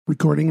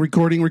Recording.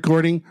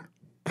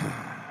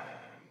 How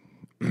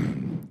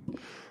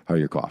are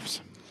your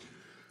coughs?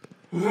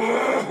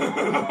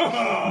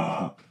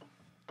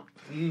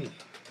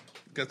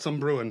 Got some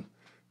brewing.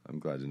 I'm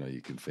glad to know you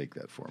can fake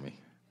that for me.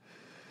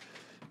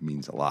 It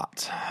means a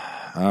lot.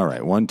 All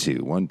right, 1,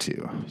 2, 1,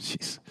 2.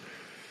 Jeez.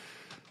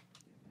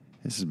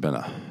 This has been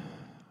a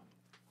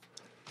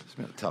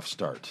tough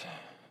start.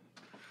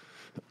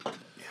 Yeah.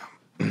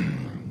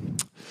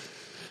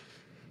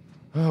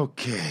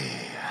 Okay.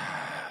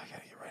 I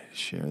gotta get ready to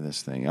share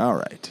this thing. All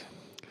right.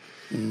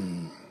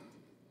 In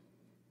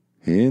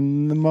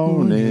the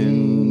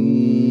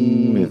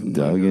morning with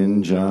Doug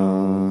and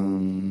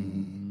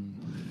John.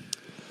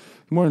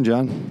 Good morning,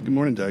 John. Good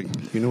morning, Doug.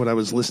 You know what I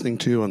was listening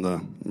to on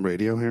the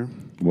radio here?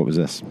 What was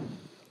this?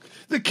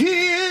 The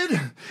kid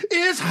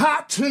is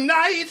hot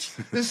tonight.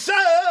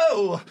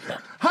 So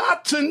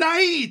hot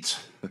tonight.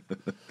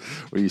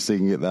 Were you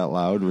singing it that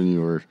loud when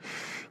you were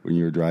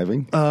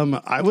driving?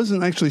 I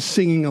wasn't actually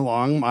singing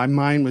along. My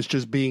mind was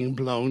just being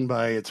blown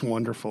by its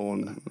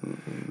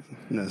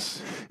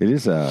wonderfulness. It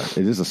is a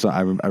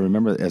song. I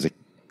remember as a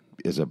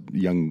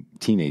young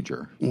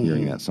teenager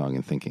hearing that song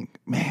and thinking,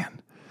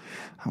 man,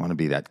 I want to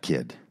be that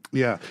kid.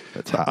 Yeah.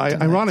 That's hot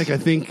ironic. I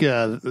think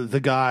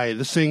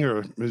the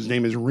singer, his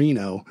name is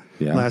Reno.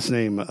 Yeah. Last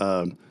name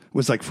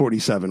was like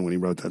 47 when he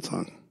wrote that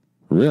song.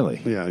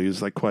 Really? Yeah, he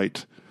was like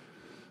quite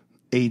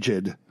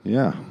aged.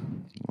 Yeah.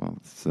 Well,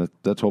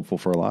 that's hopeful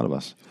for a lot of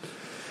us.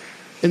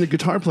 And the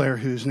guitar player,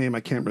 whose name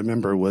I can't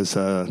remember, was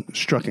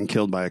struck and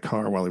killed by a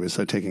car while he was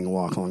taking a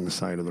walk along the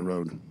side of the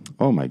road.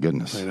 Oh, my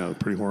goodness. I know,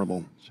 pretty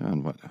horrible.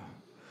 John,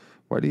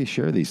 why do you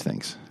share these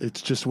things?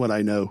 It's just what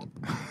I know.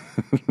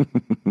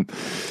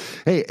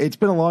 Hey, it's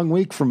been a long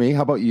week for me.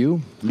 How about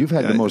you? You've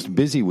had the most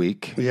busy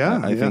week.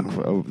 Yeah, I think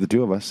of the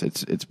two of us.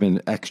 It's been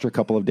an extra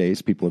couple of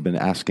days. People have been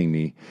asking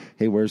me,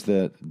 hey, where's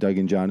the Doug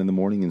and John in the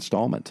Morning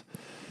installment?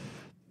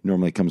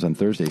 Normally comes on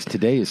Thursdays.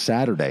 Today is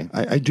Saturday.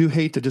 I do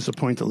hate to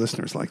disappoint the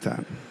listeners like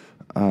that.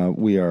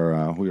 We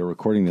are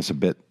recording this a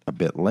bit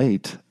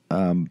late.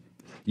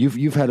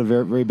 You've had a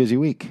very, very busy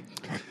week.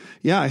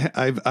 Yeah,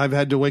 I've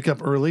had to wake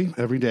up early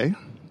every day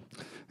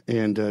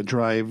and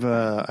drive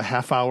a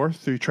half hour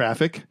through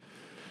traffic,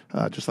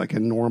 just like a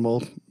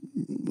normal,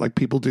 like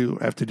people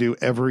have to do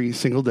every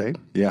single day.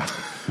 Yeah,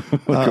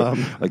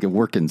 like a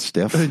working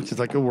stiff. Just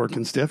like a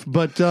working stiff.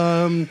 But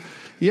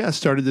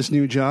started this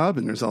new job,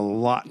 and there's a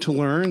lot to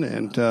learn.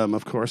 And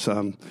of course,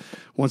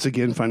 once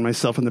again, find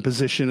myself in the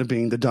position of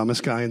being the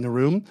dumbest guy in the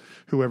room,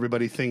 who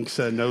everybody thinks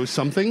knows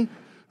something.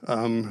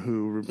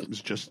 Who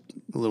is just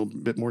a little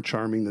bit more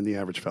charming than the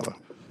average fellow.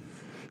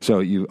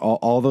 So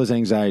all those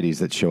anxieties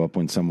that show up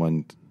when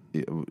someone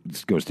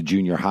goes to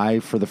junior high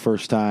for the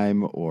first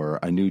time, or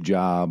a new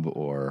job,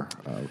 or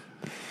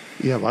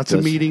lots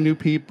of meeting new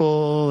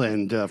people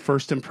and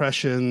first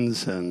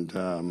impressions, and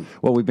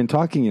well, we've been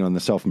talking, in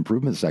the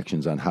self-improvement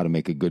sections on how to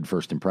make a good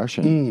first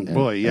impression.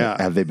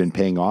 Have they been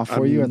paying off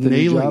for you at the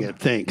new job? Nailing it,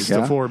 thanks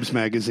to Forbes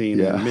magazine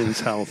and Men's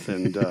Health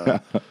and.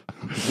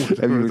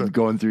 Have you been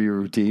going through your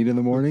routine in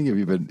the morning? Have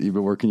you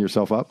been working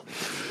yourself up?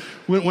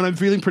 When I'm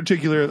feeling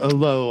particularly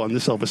low on the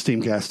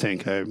self-esteem gas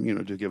tank, I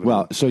to give it.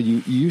 Well, so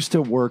you used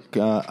to work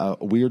a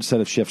weird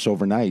set of shifts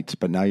overnight,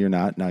 but now you're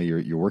not. Now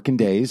you're working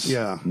days.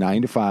 Yeah,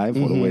 9 to 5.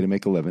 What a way to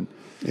make a living.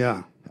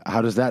 Yeah.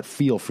 How does that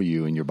feel for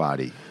you in your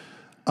body?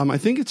 I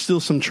think it's still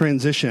some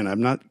transition.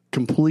 I'm not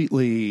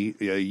completely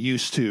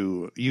used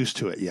to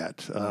it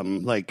yet.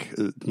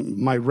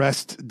 My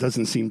rest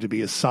doesn't seem to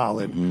be as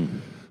solid.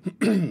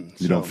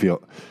 You don't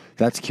feel.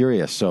 That's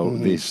curious. So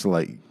this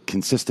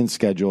consistent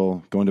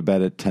schedule, going to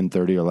bed at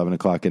 10:30 or 11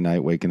 o'clock at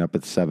night, waking up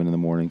at 7 in the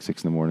morning,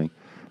 6 in the morning.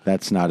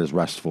 That's not as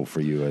restful for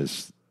you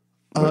as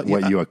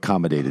what you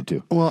accommodated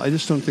to. Well, I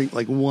just don't think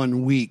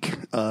 1 week,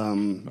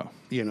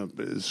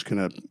 is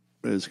gonna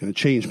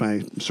change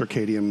my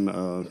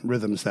circadian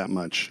rhythms that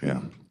much.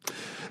 Yeah.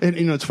 And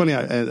it's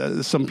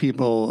funny. Some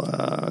people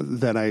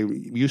that I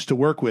used to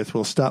work with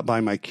will stop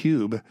by my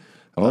cube.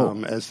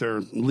 As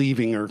they're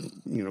leaving or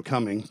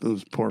coming,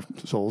 those poor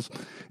souls,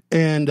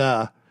 and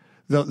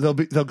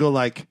they'll go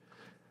like,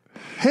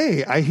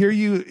 "Hey, I hear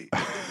you.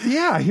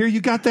 Yeah, I hear you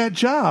got that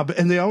job,"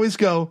 and they always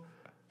go,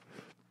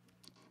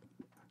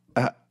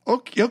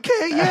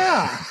 "Okay,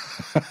 yeah."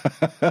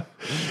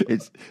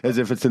 It's as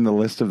if it's in the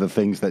list of the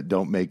things that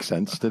don't make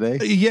sense today.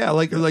 Yeah,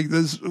 like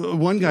this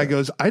one guy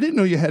goes, "I didn't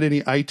know you had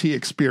any IT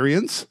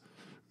experience."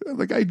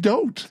 Like, I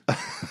don't.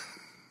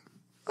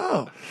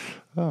 Oh,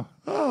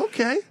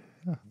 okay.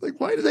 Like,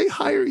 why do they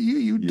hire you,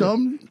 you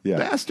dumb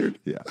bastard?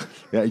 Yeah,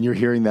 and you're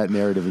hearing that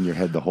narrative in your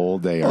head the whole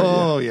day,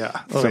 aren't you?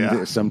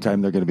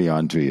 Sometime they're going to be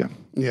on to you.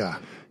 Yeah.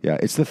 Yeah,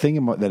 it's the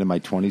thing that in my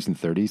 20s and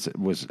 30s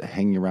was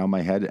hanging around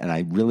my head, and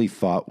I really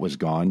thought was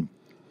gone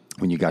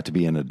when you got to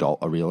be an adult,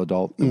 a real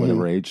adult, at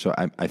whatever age. So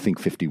I think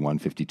 51,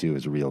 52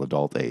 is a real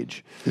adult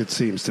age. It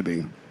seems to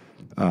be.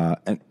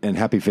 And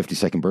happy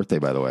 52nd birthday,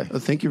 by the way.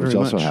 Thank you very much.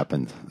 Which also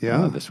happened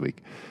this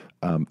week.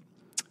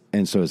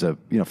 And so as a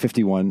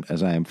 51,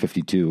 as I am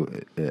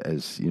 52,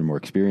 as your more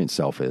experienced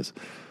self is,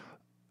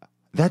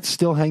 that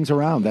still hangs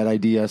around. That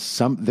idea,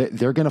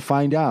 they're going to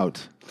find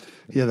out.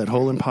 Yeah, that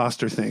whole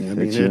imposter thing. I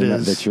mean,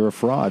 that you're a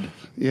fraud.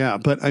 Yeah,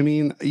 but I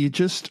mean,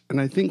 and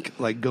I think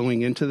like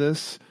going into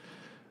this,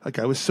 like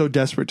I was so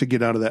desperate to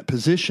get out of that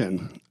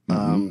position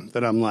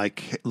that I'm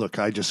like, look,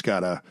 I just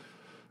gotta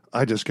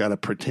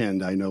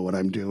pretend I know what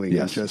I'm doing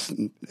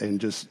and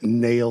just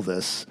nail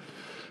this.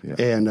 Yeah.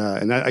 And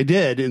I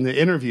did in the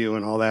interview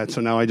and all that.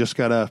 So now I just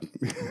gotta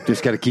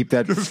keep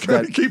that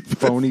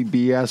phony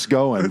BS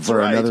going for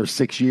another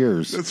 6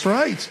 years. That's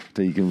right.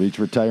 Till you can reach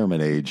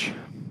retirement age.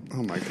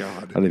 Oh my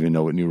God! I don't even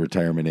know what new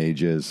retirement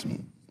age is.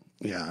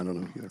 Yeah, I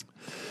don't know either.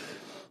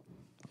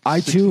 I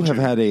too have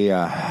had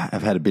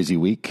a busy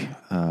week.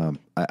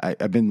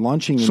 I've been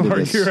launching into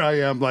this. Here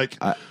I am, like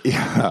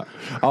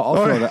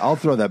I'll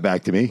throw that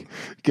back to me.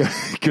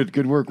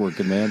 Good work,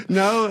 working man.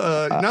 Now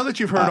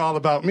that you've heard all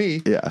about me,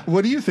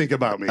 what do you think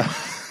about me?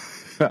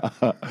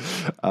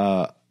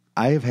 I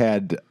have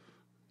had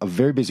a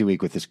very busy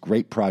week with this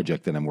great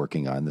project that I'm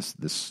working on.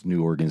 This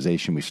new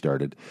organization we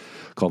started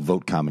called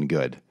Vote Common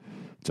Good.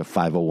 It's a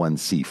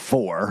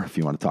 501c4. If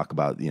you want to talk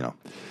about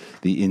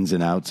the ins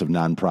and outs of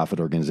nonprofit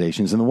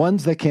organizations and the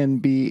ones that can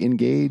be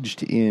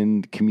engaged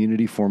in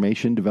community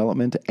formation,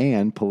 development,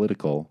 and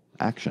political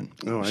action.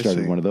 Oh, I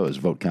started see. One of those,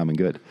 Vote Common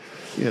Good.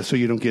 Yeah, so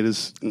you don't get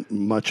as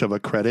much of a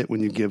credit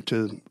when you give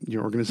to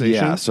your organization?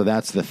 Yeah, so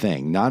that's the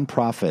thing.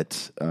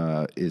 Nonprofit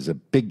is a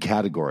big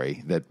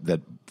category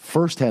that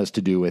first has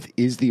to do with,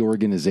 is the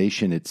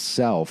organization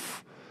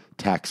itself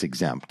tax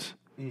exempt,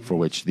 for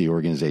which the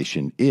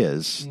organization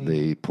is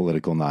the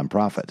political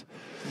nonprofit.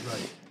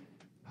 Right.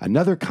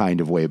 Another kind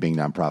of way of being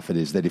nonprofit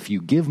is that if you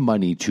give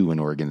money to an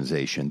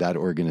organization,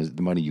 the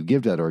money you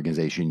give to that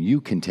organization, you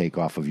can take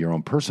off of your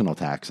own personal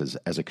taxes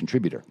as a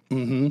contributor.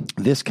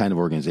 Mm-hmm. This kind of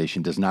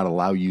organization does not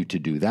allow you to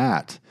do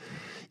that,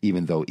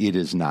 even though it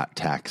is not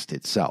taxed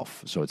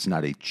itself. So it's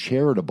not a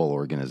charitable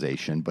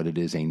organization, but it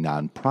is a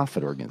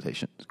nonprofit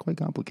organization. It's quite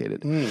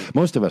complicated.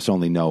 Most of us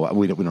only know,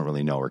 we don't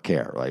really know or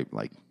care, right?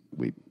 Like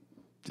we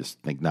just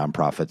think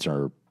nonprofits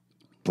are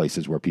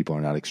places where people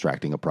are not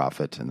extracting a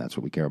profit, and that's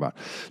what we care about.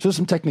 So there's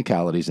some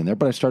technicalities in there,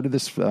 but I started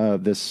this.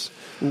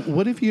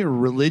 What if your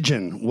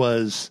religion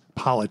was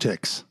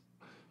politics?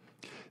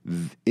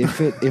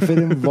 If it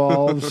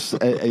involves,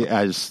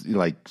 as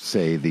like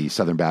say the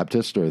Southern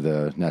Baptist or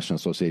the National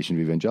Association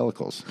of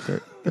Evangelicals,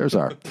 there's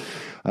our,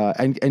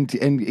 and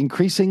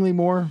increasingly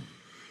more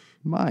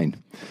mine.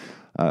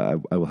 I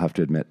will have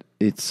to admit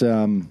it's.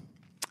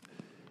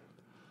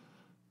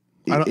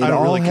 I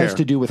don't really care. Has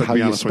to do with how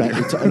you spend.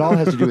 It all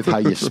has to do with how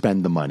you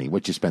spend the money,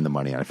 what you spend the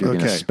money on. If you're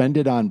going to spend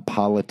it on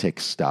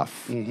politics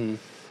stuff,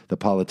 the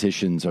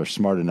politicians are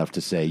smart enough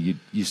to say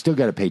you still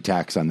got to pay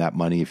tax on that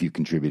money if you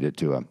contribute it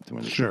to a.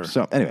 Sure.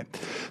 So anyway,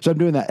 I'm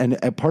doing that,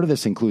 and part of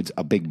this includes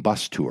a big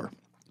bus tour,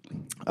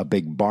 a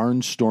big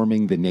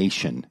barnstorming the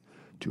nation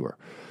tour.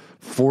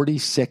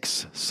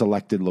 46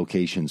 selected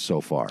locations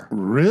so far.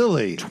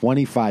 Really?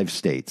 25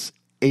 states,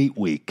 8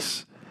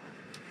 weeks.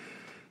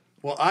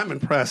 Well, I'm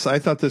impressed. I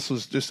thought this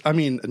was just, fair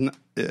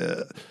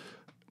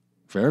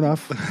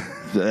enough.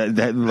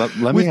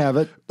 Let me have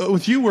it.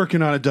 With you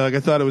working on it, Doug, I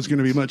thought it was going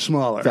to be much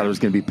smaller. I thought it was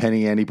going to be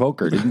Penny Ante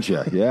Poker, didn't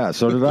you? Yeah,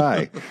 so did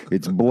I.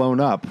 It's blown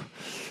up.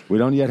 We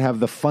don't yet have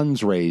the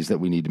funds raised that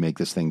we need to make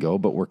this thing go,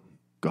 but we're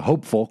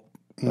hopeful.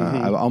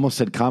 I almost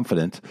said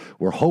confident.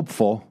 We're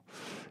hopeful.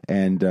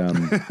 And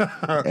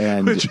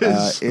Which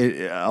is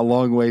a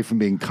long way from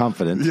being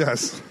confident.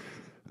 Yes.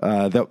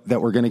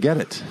 That we're going to get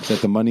it, that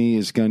the money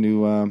is going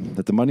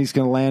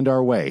to land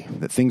our way,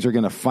 that things are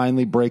going to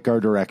finally break our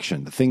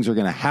direction, that things are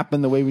going to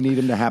happen the way we need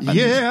them to happen.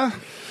 Yeah.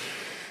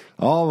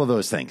 All of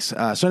those things.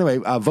 So anyway,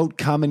 Vote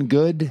Common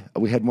Good.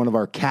 We had one of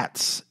our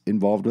cats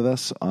involved with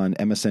us on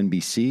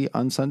MSNBC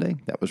on Sunday.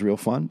 That was real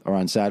fun. Or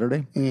on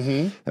Saturday.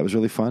 Mm-hmm. That was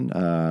really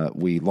fun.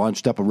 We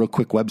launched up a real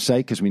quick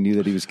website because we knew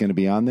that he was going to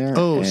be on there.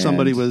 Oh,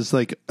 somebody was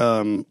like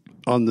on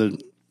the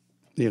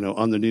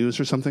news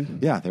or something?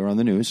 Yeah, they were on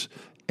the news.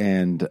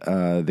 And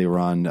they were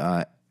on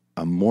a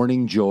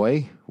Morning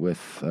Joy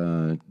with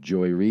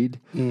Joy Reid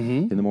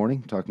in the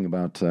morning, talking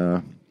about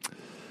a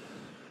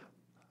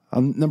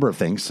number of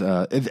things.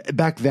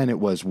 Back then it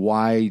was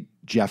why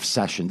Jeff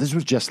Sessions, this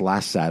was just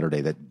last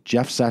Saturday, that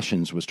Jeff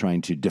Sessions was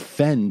trying to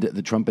defend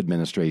the Trump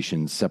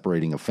administration's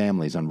separating of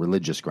families on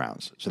religious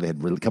grounds. So they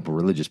had a couple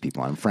of religious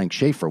people on. Frank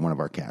Schaefer, one of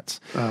our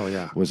cats,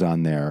 was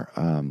on there.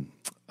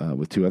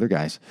 With two other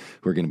guys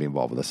who are going to be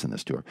involved with us in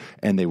this tour,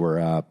 and they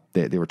were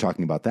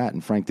talking about that.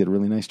 And Frank did a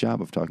really nice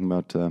job of talking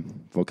about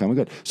Vote Common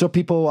Good. So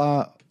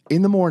people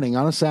in the morning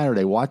on a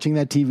Saturday watching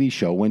that TV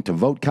show went to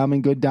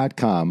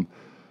votecommongood.com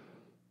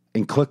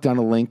and clicked on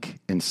a link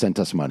and sent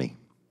us money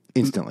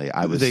instantly.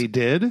 They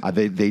did.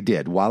 They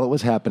did. While it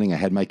was happening, I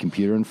had my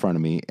computer in front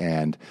of me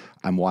and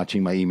I'm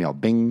watching my email,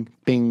 bing,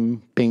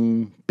 bing,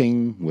 bing,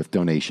 bing, with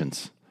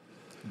donations.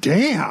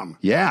 Damn.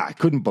 Yeah, I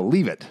couldn't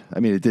believe it.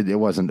 I mean, it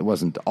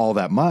wasn't all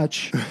that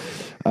much,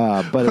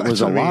 But it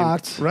was a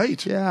lot.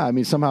 Right. Yeah. I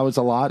mean, somehow it's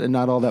a lot and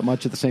not all that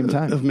much at the same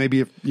time.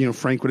 Maybe if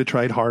Frank would have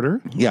tried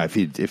harder. Yeah. If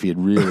he had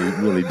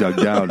really dug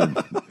down and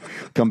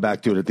come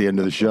back to it at the end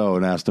of the show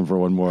and asked him for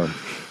one more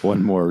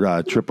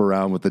trip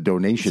around with the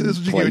donation. So this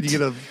is what you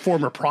get a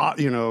former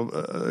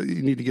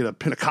you need to get a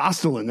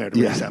Pentecostal in there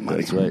to raise that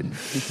money. That's right.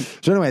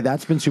 So anyway,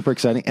 that's been super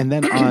exciting. And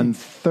then on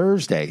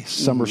Thursday,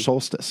 summer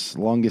solstice,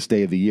 longest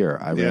day of the year,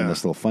 I ran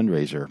this little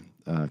fundraiser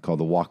called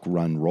the Walk,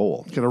 Run,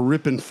 Roll. Got a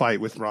rip and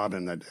fight with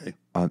Robin that day.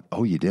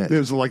 Oh, you did? It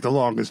was like the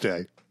longest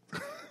day.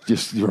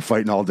 Just you were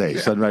fighting all day,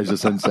 sunrise to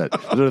sunset.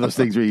 It's one of those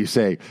things where you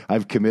say,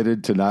 "I've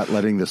committed to not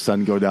letting the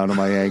sun go down on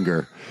my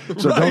anger."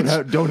 So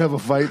don't have a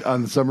fight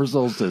on summer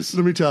solstice.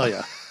 Let me tell you,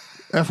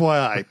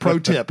 FYI, pro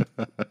tip.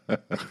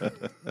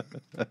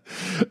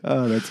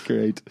 Oh, that's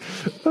great.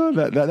 Oh,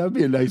 that would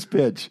be a nice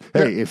pitch.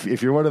 Hey,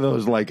 if you're one of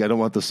those like I don't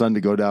want the sun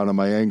to go down on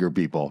my anger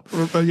people.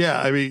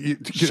 Yeah, I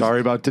mean,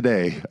 sorry about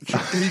today.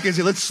 You can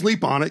say let's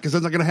sleep on it because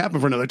that's not going to happen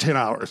for another 10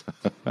 hours.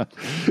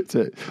 It's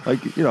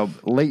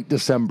late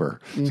December.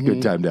 It's a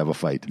good time to have a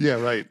fight. Yeah,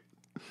 right.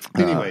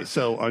 Anyway,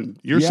 so on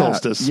your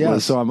solstice,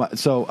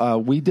 so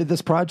we did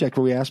this project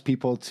where we asked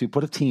people to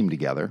put a team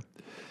together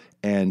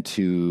and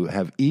to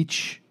have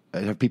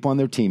people on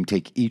their team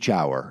take each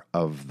hour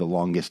of the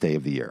longest day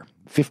of the year,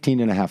 15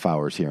 and a half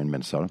hours here in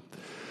Minnesota,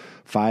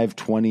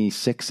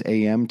 5:26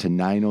 a.m. to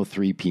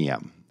 9:03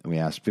 p.m. And we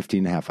asked 15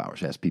 and a half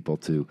hours, asked people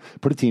to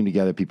put a team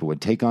together. People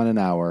would take on an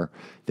hour.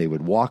 They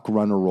would walk,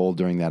 run, or roll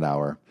during that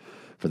hour.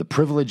 For the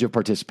privilege of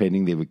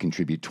participating, they would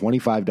contribute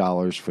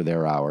 $25 for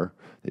their hour.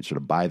 They'd sort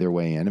of buy their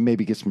way in and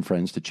maybe get some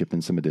friends to chip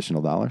in some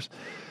additional dollars.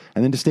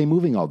 And then to stay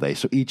moving all day.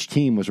 So each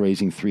team was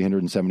raising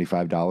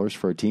 $375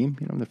 for a team,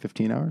 in the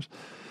 15 hours,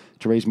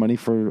 to raise money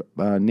for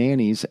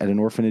nannies at an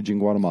orphanage in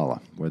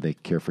Guatemala where they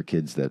care for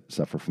kids that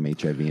suffer from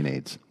HIV and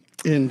AIDS.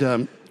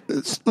 And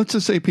let's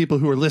just say people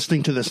who are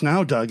listening to this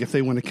now, Doug, if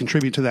they want to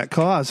contribute to that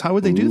cause, how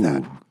would they do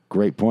that?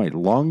 Great point.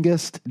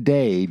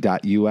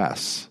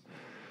 Longestday.us.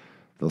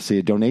 They'll see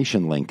a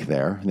donation link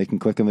there. They can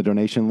click on the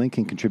donation link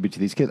and contribute to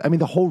these kids. I mean,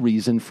 the whole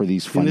reason for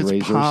these fundraisers... And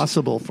it's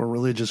possible for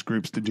religious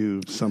groups to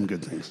do some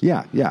good things.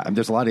 Yeah. I mean,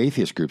 there's a lot of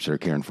atheist groups that are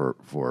caring for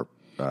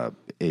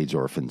AIDS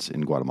orphans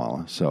in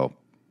Guatemala. So,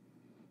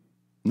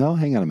 no,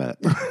 hang on a minute.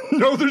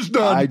 No, there's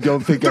none. I don't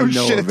think I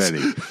know of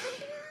any.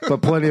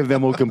 But plenty of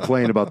them will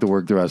complain about the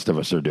work the rest of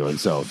us are doing.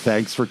 So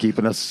thanks for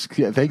keeping us.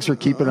 Thanks for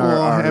keeping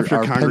our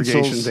congregation's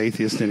pencils.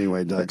 Atheist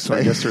anyway, Doug. So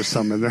I guess there's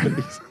some in there.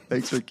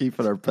 Thanks for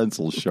keeping our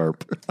pencils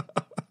sharp.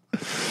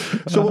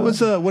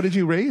 So what did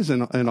you raise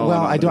in all?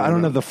 Well, I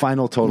don't have the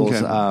final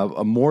totals.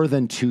 Okay. More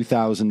than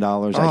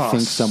 $2,000. I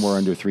think somewhere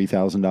under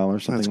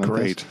 $3,000. Something like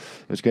great. This.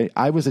 It was great.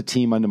 I was a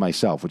team unto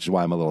myself, which is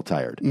why I'm a little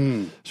tired.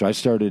 So I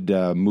started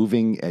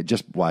moving. I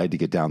had to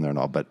get down there and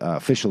all, but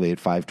officially at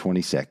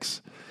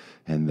 5:26.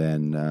 And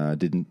then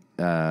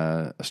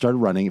started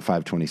running at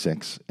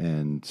 5:26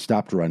 and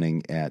stopped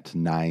running at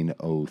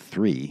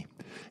 9:03.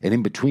 And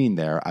in between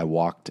there, I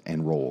walked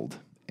and rolled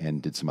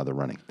and did some other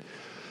running.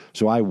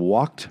 So I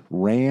walked,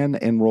 ran,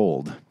 and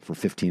rolled for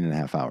 15 and a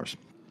half hours.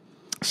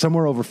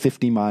 Somewhere over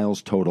 50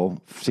 miles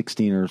total,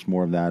 16 or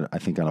more of that, I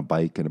think, on a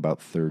bike, and about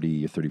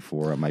 30 or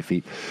 34 on my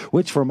feet,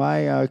 which for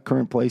my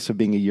current place of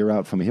being a year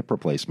out from a hip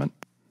replacement,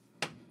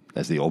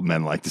 as the old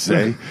men like to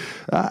say,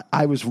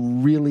 I was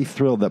really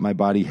thrilled that my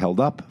body held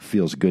up.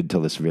 Feels good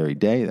till this very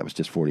day. That was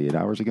just 48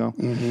 hours ago.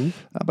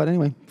 But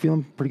anyway,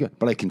 feeling pretty good.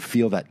 But I can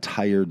feel that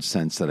tired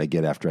sense that I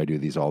get after I do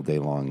these all day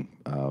long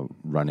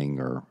running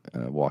or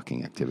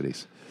walking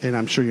activities. And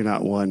I'm sure you're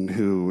not one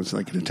who was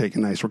like going to take a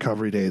nice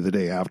recovery day the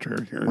day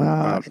after.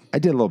 I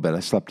did a little bit.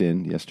 I slept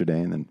in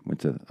yesterday and then went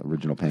to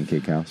Original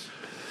Pancake House.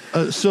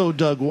 So,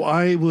 Doug,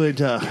 why would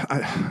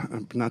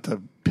not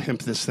to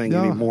pimp this thing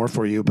anymore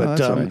for you, but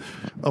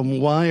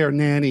why are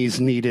nannies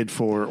needed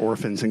for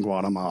orphans in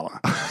Guatemala?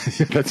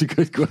 That's a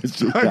good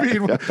question. I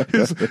mean,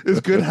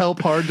 is good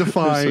help hard to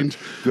find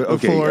for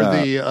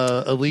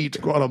the elite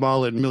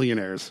Guatemalan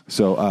millionaires?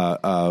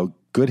 So,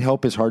 good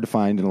help is hard to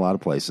find in a lot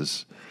of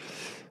places.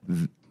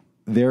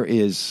 There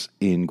is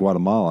in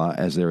Guatemala,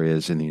 as there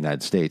is in the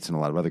United States and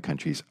a lot of other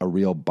countries, a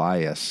real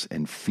bias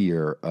and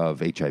fear of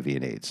HIV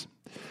and AIDS.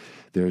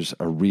 There's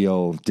a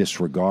real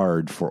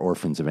disregard for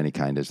orphans of any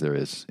kind, as there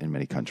is in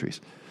many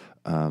countries.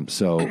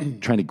 So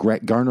trying to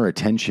garner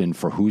attention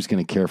for who's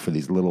going to care for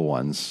these little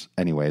ones,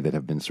 anyway, that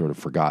have been sort of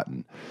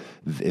forgotten.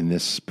 In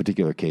this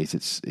particular case,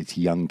 it's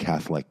young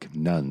Catholic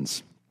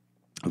nuns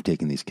who've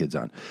taken these kids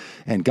on.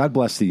 And God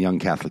bless the young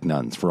Catholic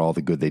nuns for all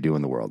the good they do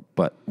in the world.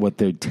 But what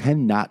they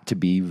tend not to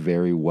be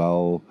very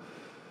well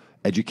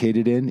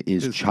educated in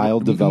is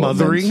child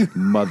development,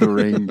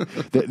 mothering.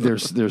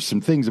 There's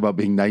some things about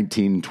being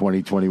 19,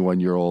 20,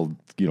 21-year-old,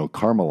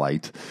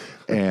 Carmelite,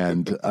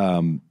 and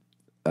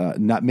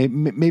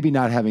maybe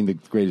not having the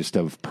greatest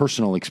of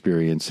personal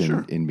experience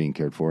in being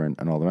cared for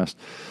and all the rest.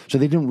 So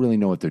they didn't really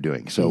know what they're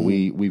doing. So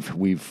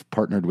we've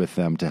partnered with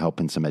them to help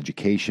in some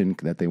education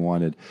that they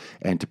wanted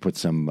and to put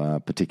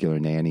some particular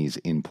nannies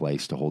in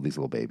place to hold these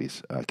little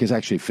babies. Because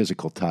actually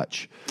physical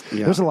touch,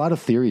 there's a lot of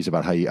theories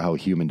about how a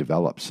human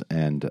develops.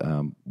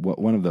 And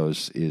one of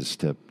those is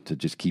to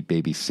just keep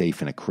babies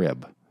safe in a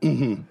crib.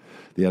 Mm-hmm.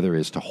 The other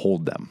is to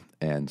hold them.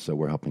 And so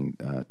we're helping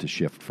to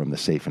shift from the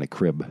safe in a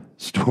crib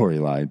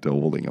storyline to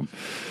holding them.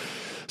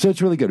 So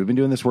it's really good. We've been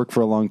doing this work for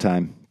a long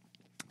time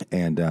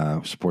and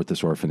support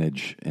this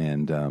orphanage.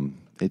 And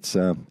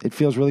it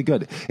feels really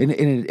good.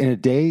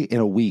 In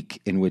a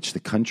week in which the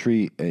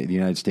country, the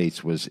United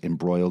States, was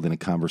embroiled in a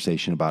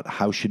conversation about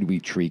how should we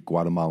treat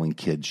Guatemalan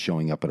kids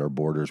showing up at our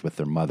borders with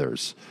their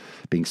mothers,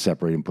 being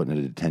separated and put in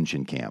a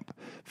detention camp.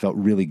 Felt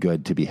really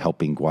good to be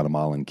helping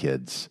Guatemalan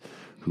kids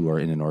who are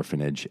in an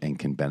orphanage and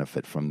can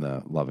benefit from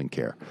the love and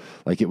care.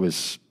 Like we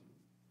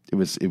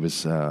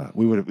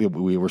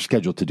were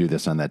scheduled to do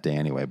this on that day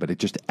anyway, but it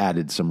just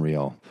added some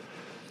real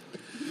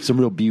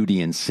beauty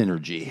and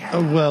synergy.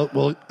 Oh,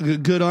 well,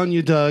 good on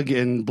you, Doug,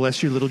 and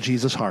bless your little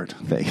Jesus heart.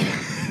 Thank you.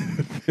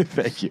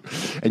 Thank you.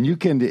 And you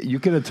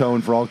can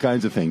atone for all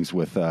kinds of things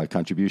with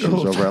contributions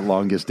over at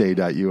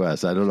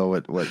longestday.us. I don't know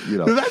what That's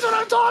what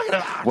I'm talking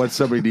about. What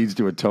somebody needs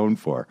to atone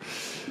for.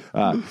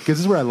 Because this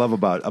is what I love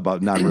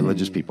about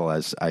non-religious people,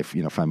 as I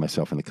find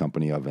myself in the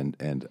company of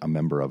and a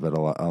member of it a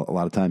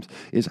lot of times,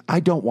 is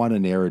I don't want a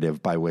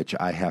narrative by which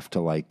I have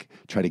to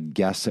try to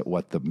guess at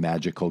what the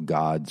magical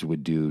gods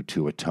would do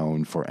to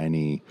atone for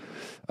any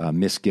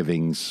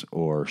misgivings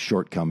or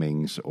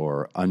shortcomings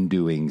or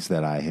undoings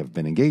that I have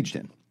been engaged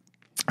in.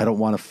 I don't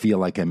want to feel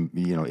like I'm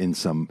in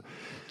some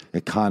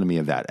economy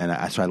of that,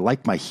 and so I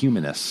like my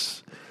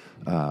humanists.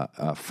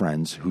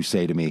 Friends who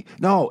say to me,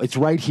 "No, it's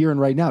right here and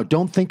right now.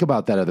 Don't think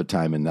about that other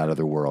time in that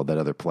other world, that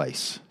other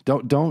place.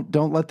 Don't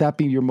let that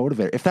be your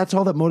motivator. If that's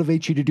all that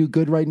motivates you to do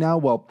good right now,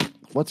 well,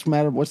 what's the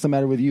matter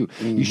with you?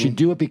 Mm-hmm. You should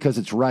do it because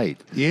it's right."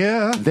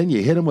 Yeah. Then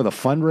you hit them with a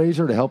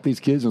fundraiser to help these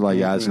kids, and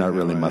it's not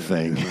really my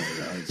thing.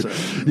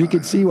 You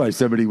can see why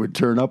somebody would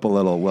turn up a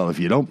little. Well, if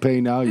you don't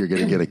pay now, you're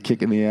going to get a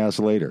kick in the ass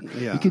later.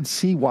 Yeah. You can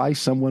see why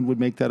someone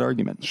would make that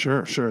argument.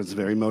 Sure. It's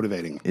very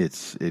motivating.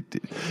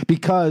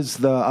 Because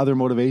the other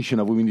motivation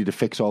of we need to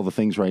fix all the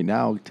things right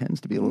now tends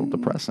to be a little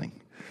depressing.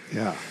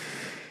 Yeah.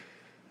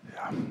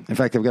 In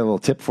fact, I've got a little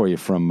tip for you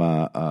from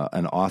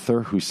an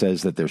author who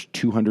says that there's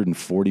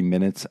 240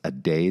 minutes a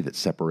day that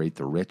separate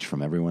the rich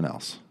from everyone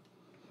else.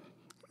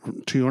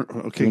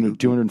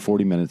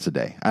 240 minutes a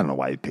day. I don't know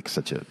why he picks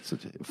such a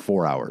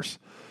 4 hours.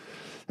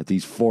 That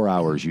these 4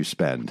 hours you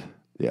spend.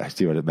 Yeah,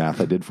 see what math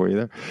I did for you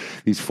there?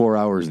 These 4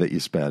 hours that you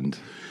spend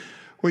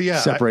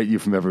separate you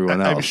from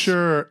everyone else.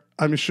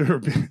 I'm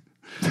sure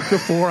the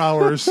 4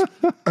 hours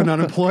an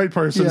unemployed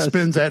person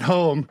spends at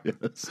home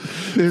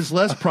is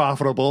less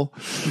profitable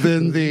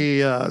than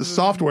the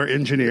software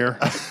engineer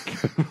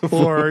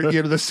or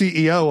the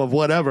CEO of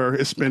whatever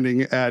is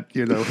spending at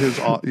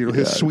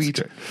his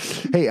suite.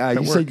 Hey,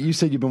 you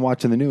said you've been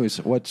watching the news.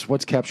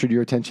 What's captured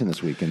your attention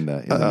this week in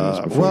the news?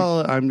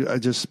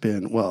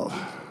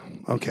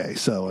 Okay.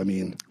 So I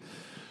mean,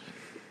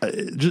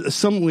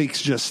 some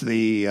weeks just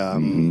the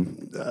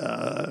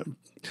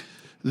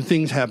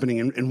things happening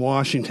in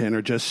Washington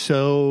are just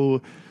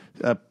so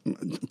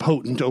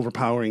potent,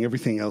 overpowering.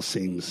 Everything else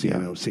seems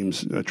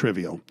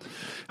trivial.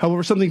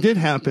 However, something did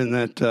happen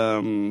that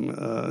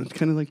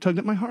kind of tugged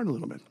at my heart a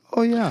little bit.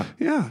 Oh yeah,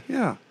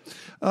 yeah.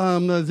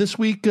 This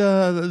week,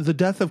 the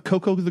death of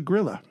Coco the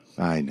gorilla.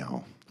 I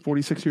know,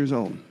 46 years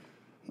old.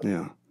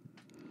 Yeah.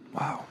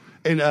 Wow.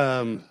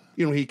 And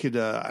he could,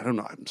 I don't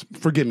know,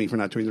 forgive me for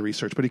not doing the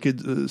research, but he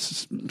could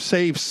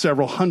save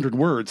several hundred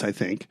words, I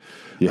think.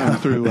 Yeah.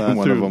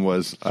 One of them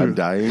was, "I'm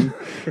dying."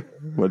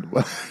 What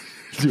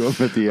do you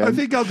want at the end? I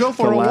think I'll go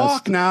for a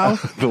walk now.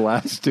 The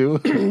last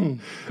two?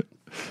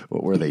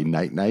 What were they,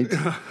 night?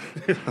 Yeah,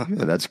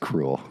 that's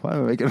cruel. Why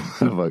am I making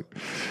fun of a...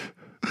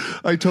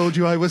 I told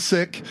you I was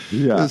sick.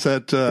 Yeah. Is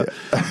that,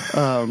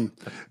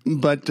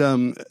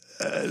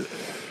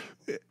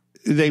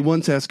 they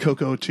once asked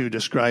Coco to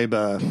describe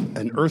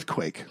an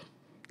earthquake.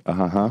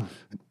 Uh-huh.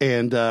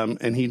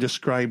 And he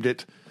described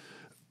it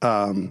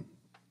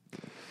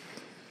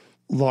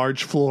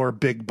large floor,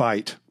 big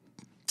bite.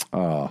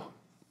 Oh.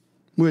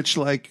 Which,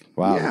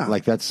 wow, yeah.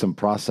 Like that's some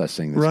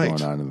processing that's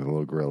going on in the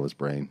little gorilla's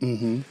brain.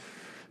 Mm-hmm.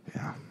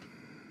 Yeah.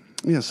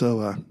 Yeah,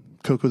 so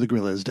Coco the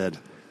gorilla is dead.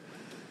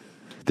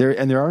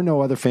 There are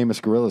no other famous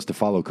gorillas to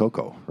follow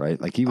Coco,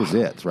 right? Like he was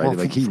it, right?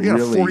 Well, he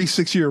really a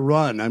 46-year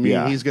run. I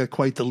mean, he's got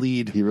quite the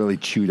lead. He really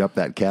chewed up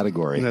that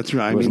category. That's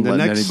right. He wasn't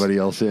letting anybody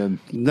else in.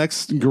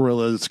 Next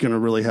gorilla is going to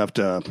really have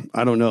to,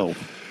 I don't know.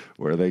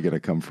 Where are they going to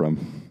come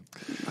from?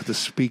 Have to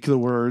speak the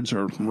words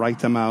or write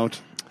them out.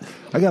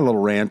 I got a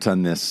little rant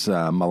on this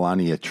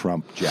Melania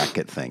Trump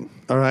jacket thing.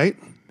 All right.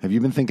 Have you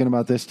been thinking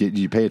about this? Did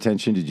you pay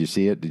attention? Did you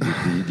see it? Do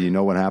you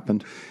know what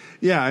happened?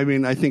 Yeah, I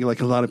mean, I think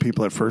like a lot of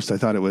people at first, I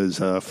thought it was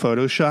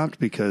photoshopped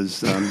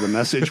because the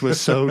message was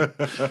so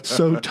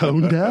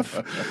tone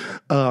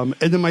deaf. And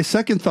then my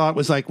second thought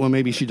was like, well,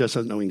 maybe she just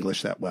doesn't know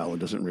English that well and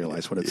doesn't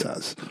realize what it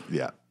says.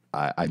 Yeah,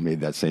 I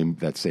made that same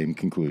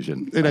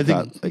conclusion. And I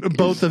think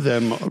both of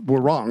them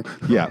were wrong.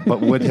 Yeah,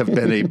 but would have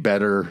been a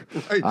better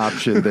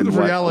option than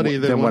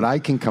what I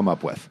can come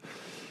up with.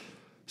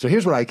 So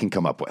here's what I can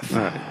come up with.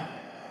 All right.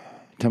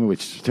 Tell me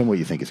what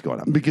you think is going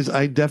on. Because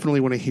I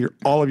definitely want to hear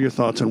all of your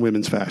thoughts on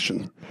women's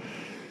fashion.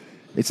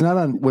 It's not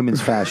on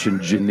women's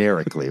fashion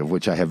generically, of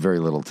which I have very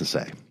little to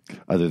say,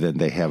 other than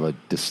they have a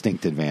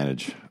distinct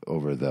advantage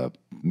over the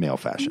male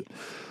fashion.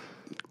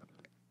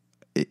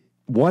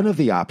 One of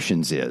the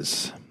options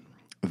is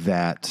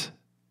that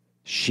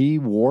she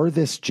wore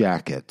this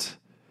jacket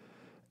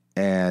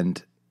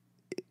and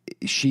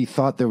she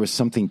thought there was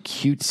something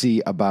cutesy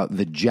about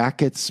the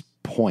jacket's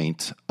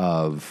point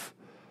of,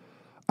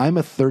 I'm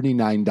a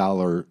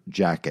 $39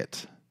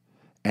 jacket,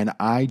 and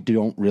I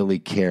don't really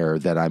care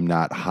that I'm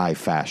not high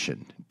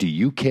fashion. Do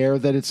you care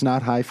that it's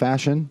not high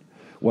fashion?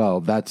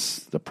 Well,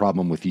 that's the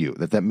problem with you.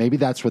 That maybe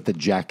that's what the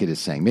jacket is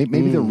saying.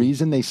 Maybe the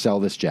reason they sell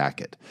this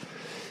jacket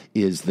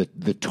is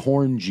the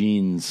torn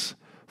jeans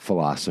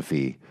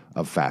philosophy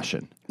of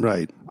fashion.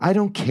 Right. I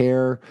don't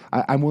care.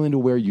 I'm willing to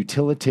wear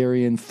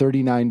utilitarian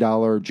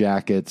 $39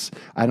 jackets.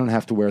 I don't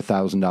have to wear a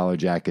 $1,000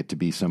 jacket to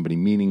be somebody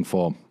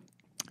meaningful.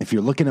 If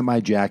you're looking at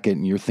my jacket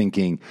and you're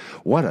thinking,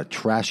 what a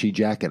trashy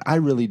jacket, I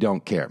really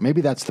don't care.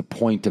 Maybe that's the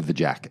point of the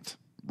jacket,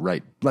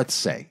 right? Let's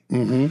say.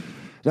 Mm-hmm.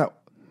 Now,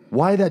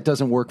 why that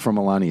doesn't work for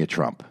Melania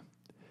Trump?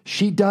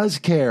 She does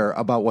care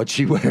about what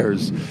she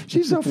wears.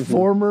 She's a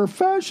former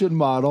fashion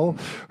model.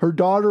 Her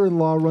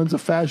daughter-in-law runs a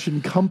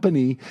fashion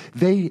company.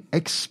 They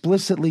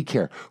explicitly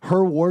care.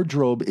 Her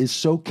wardrobe is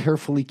so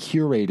carefully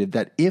curated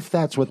that if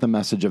that's what the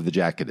message of the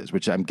jacket is,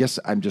 which I'm just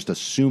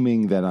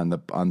assuming that on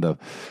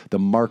the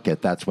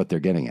market, that's what they're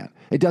getting at.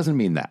 It doesn't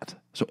mean that.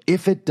 So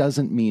if it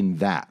doesn't mean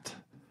that,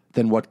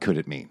 then what could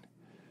it mean?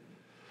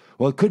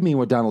 Well, it could mean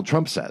what Donald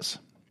Trump says,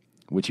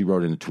 which he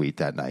wrote in a tweet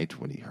that night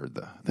when he heard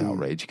the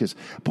outrage. Because,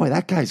 boy,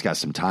 that guy's got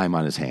some time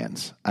on his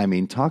hands. I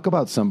mean, talk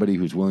about somebody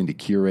who's willing to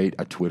curate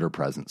a Twitter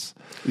presence.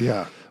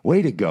 Yeah.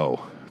 Way to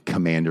go,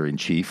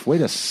 Commander-in-Chief. Way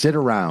to sit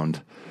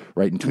around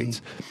writing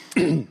tweets.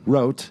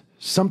 Wrote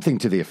something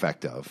to the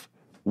effect of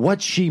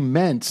what she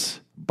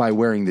meant by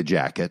wearing the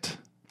jacket,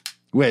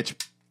 which,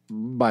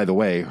 by the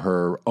way,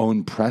 her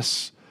own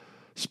press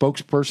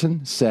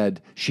spokesperson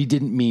said she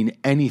didn't mean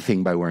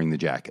anything by wearing the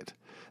jacket.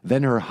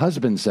 Then her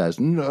husband says,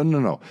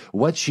 no.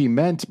 What she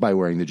meant by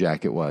wearing the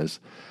jacket was,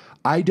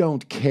 I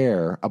don't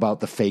care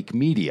about the fake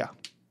media.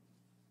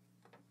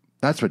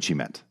 That's what she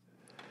meant.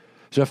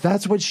 So if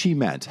that's what she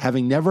meant,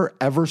 having never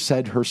ever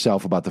said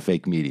herself about the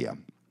fake media,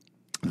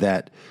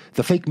 that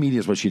the fake media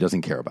is what she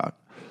doesn't care about,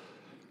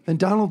 then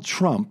Donald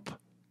Trump,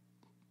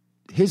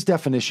 his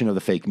definition of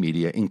the fake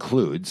media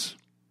includes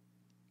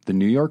the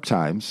New York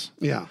Times,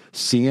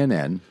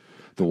 CNN,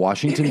 the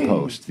Washington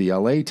Post, the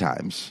LA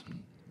Times.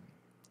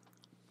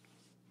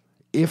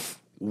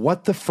 If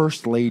what the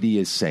First Lady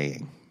is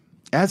saying,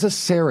 as a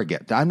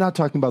surrogate, I'm not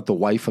talking about the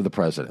wife of the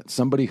president,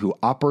 somebody who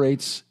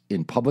operates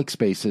in public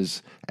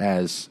spaces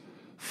as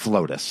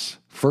FLOTUS,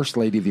 First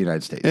Lady of the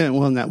United States.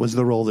 And that was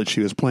the role that she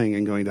was playing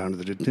in going down to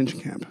the detention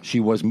camp. She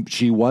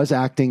was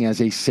acting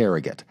as a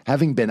surrogate,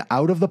 having been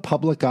out of the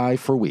public eye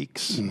for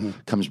weeks,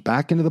 comes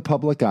back into the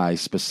public eye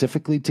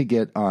specifically to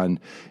get on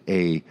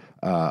a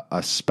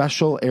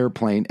special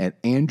airplane at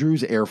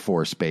Andrews Air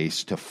Force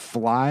Base to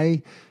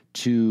fly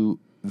to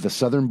the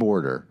southern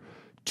border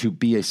to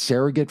be a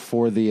surrogate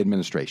for the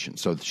administration.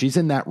 So she's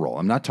in that role.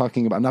 I'm not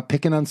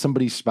picking on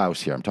somebody's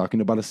spouse here. I'm talking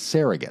about a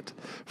surrogate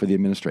for the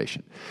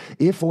administration.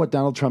 If what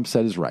Donald Trump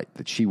said is right,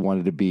 that she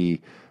wanted to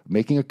be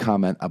making a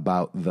comment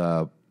about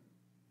the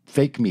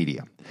fake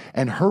media,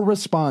 and her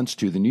response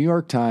to the New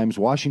York Times,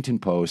 Washington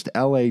Post,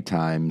 LA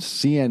Times,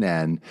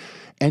 CNN,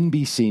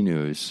 NBC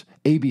News,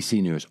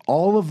 ABC News,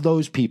 all of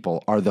those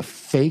people are the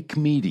fake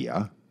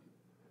media,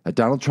 that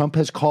Donald Trump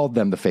has called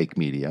them the fake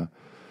media.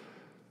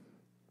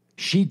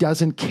 She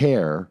doesn't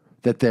care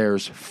that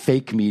there's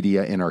fake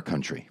media in our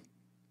country.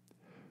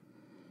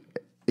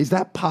 Is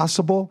that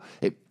possible?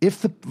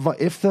 If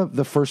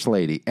the First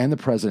Lady and the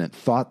President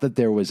thought that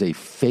there was a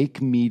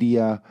fake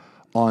media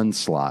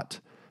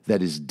onslaught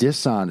that is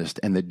dishonest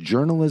and that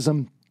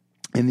journalism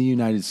in the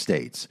United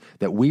States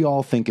that we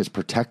all think is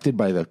protected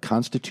by the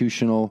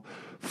constitutional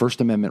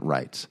First Amendment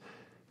rights,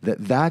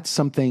 that's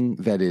something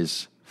that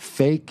is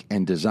fake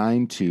and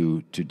designed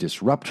to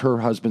disrupt her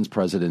husband's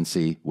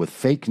presidency with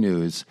fake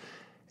news,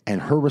 and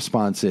her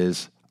response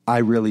is, I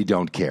really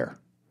don't care.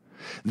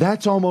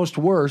 That's almost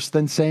worse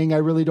than saying I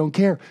really don't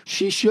care.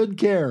 She should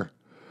care.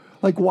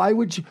 Like, why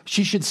would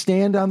she should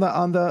stand on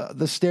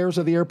the stairs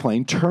of the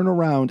airplane, turn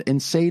around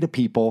and say to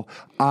people,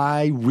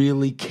 I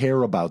really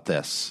care about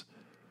this.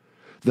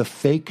 The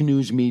fake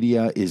news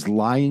media is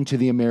lying to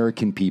the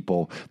American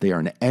people. They are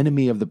an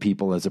enemy of the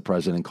people, as the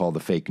president called the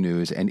fake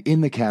news. And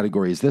in the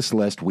categories, this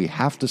list, we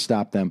have to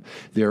stop them.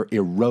 They're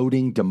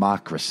eroding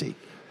democracy.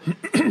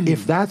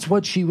 If that's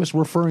what she was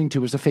referring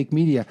to as the fake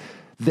media,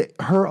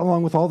 her,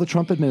 along with all the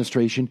Trump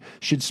administration,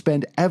 should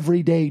spend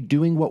every day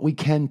doing what we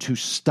can to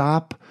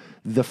stop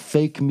the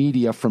fake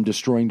media from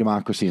destroying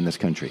democracy in this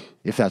country,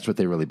 if that's what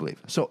they really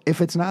believe. So if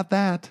it's not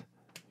that,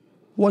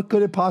 what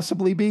could it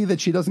possibly be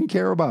that she doesn't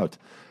care about?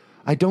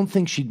 I don't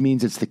think she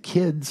means it's the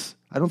kids.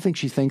 I don't think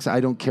she thinks I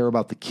don't care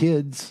about the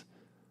kids.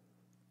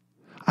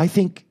 I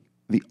think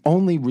the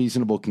only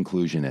reasonable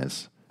conclusion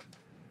is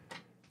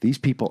these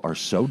people are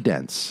so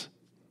dense,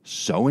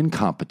 so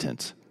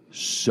incompetent,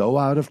 so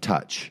out of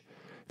touch,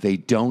 they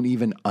don't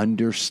even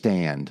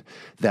understand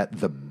that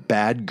the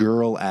bad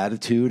girl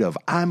attitude of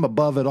I'm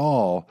above it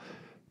all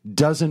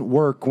doesn't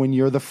work when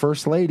you're the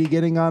first lady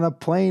getting on a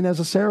plane as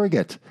a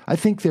surrogate. I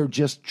think they're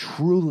just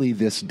truly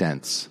this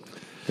dense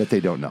that they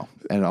don't know.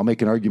 And I'll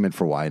make an argument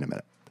for why in a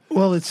minute.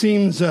 Well, it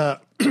seems you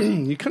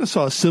kind of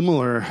saw a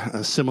similar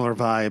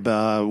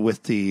vibe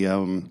with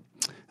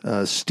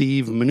the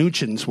Steve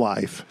Mnuchin's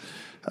wife.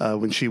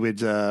 When she would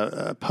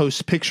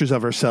post pictures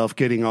of herself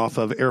getting off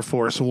of Air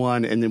Force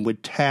One and then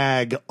would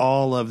tag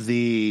all of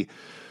the,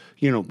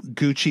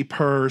 Gucci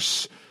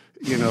purse,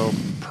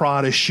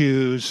 Prada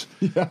shoes.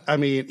 Yeah. I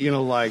mean,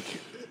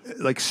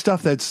 like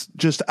stuff that's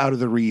just out of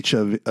the reach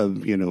of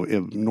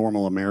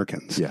normal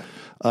Americans. Yeah.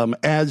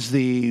 As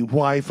the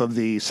wife of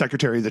the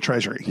Secretary of the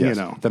Treasury, yes.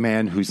 The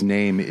man whose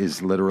name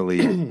is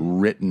literally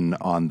written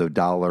on the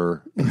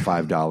 $1 and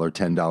 $5,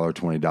 $10,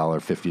 $20,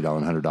 $50,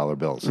 and $100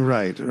 bills.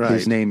 Right.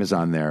 His name is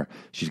on there.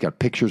 She's got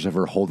pictures of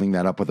her holding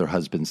that up with her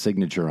husband's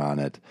signature on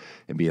it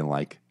and being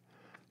like,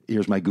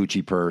 here's my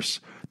Gucci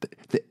purse.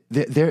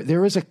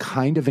 There is a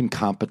kind of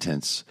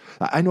incompetence.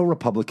 I know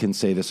Republicans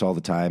say this all the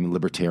time, and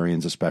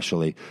libertarians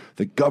especially.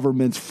 The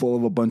government's full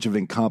of a bunch of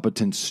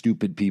incompetent,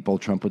 stupid people.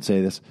 Trump would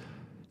say this.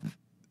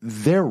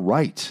 They're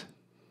right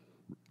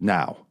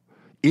now.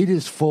 It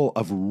is full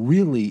of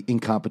really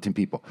incompetent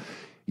people.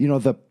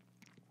 The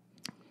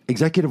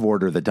executive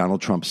order that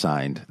Donald Trump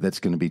signed that's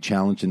going to be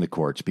challenged in the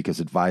courts because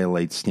it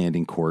violates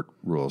standing court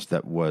rules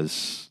that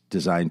was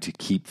designed to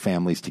keep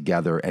families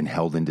together and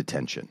held in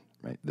detention,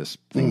 right? This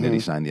thing that he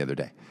signed the other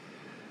day.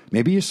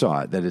 Maybe you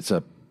saw it, that it's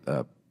a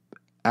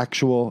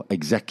actual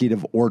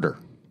executive order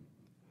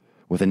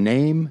with a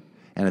name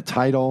and a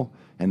title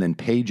and then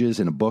pages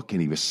in a book,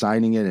 and he was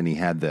signing it, and he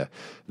had the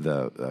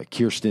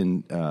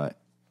Kirsten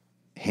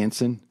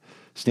Hansen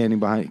standing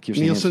behind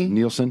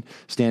Nielsen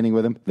standing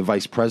with him, the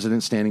vice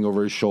president standing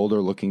over his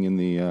shoulder, looking in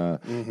the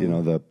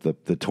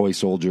the toy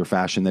soldier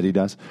fashion that he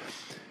does.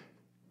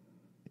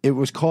 It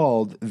was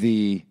called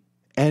the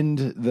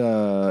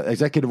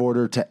executive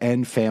order to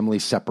end family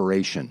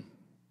separation.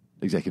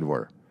 Executive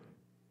order.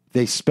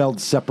 They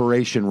spelled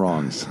separation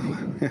wrong.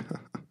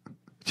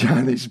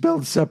 John, they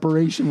spelled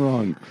separation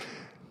wrong.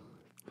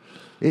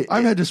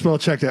 I've had to spell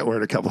check that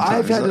word a couple times.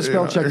 I've had to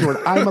spell check the word.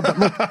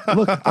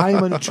 Look, I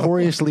am a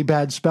notoriously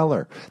bad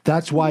speller.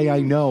 That's why I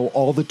know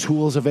all the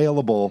tools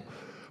available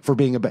for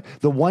being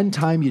the one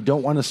time you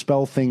don't want to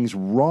spell things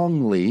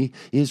wrongly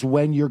is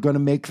when you're going to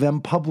make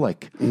them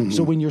public. Mm-hmm.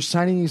 So when you're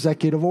signing an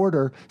executive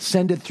order,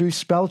 send it through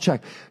spell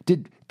check.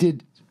 Did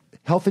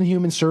Health and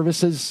Human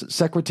Services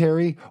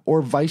Secretary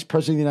or Vice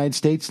President of the United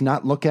States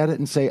not look at it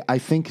and say, I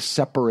think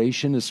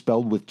separation is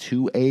spelled with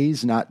 2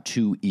 A's, not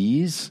 2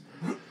 E's?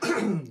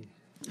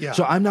 Yeah.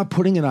 So I'm not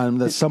putting it on him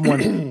that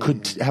someone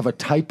could have a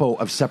typo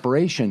of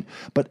separation,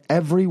 but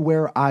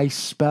everywhere I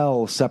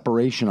spell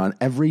separation on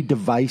every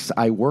device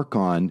I work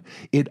on,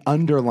 it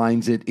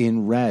underlines it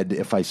in red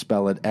if I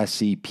spell it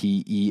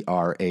separation.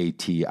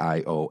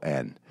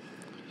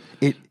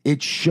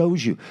 It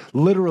shows you.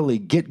 Literally,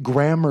 get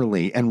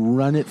Grammarly and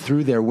run it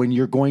through there when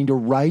you're going to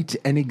write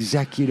an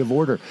executive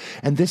order.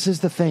 And this is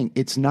the thing.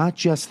 It's not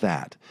just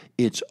that.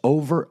 It's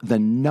over the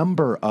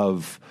number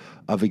of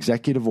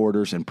executive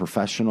orders and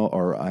professional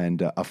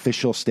and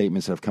official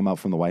statements that have come out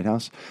from the White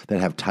House that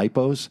have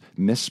typos,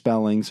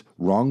 misspellings,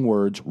 wrong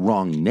words,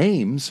 wrong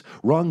names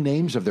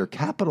of their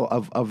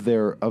of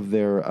their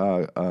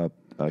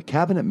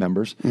cabinet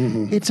members.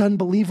 Mm-hmm. It's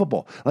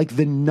unbelievable. Like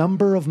the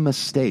number of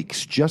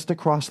mistakes just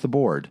across the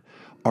board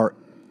are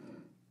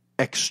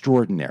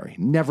extraordinary.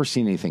 Never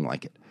seen anything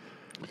like it.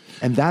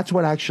 And that's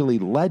what actually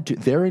led to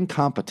their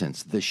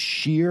incompetence. The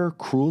sheer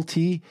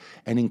cruelty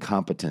and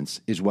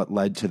incompetence is what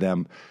led to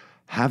them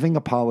having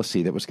a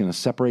policy that was going to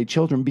separate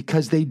children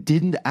because they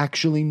didn't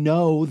actually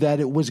know that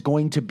it was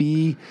going to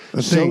be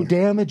so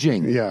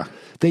damaging. Yeah.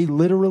 They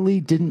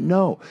literally didn't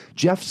know.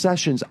 Jeff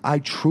Sessions, I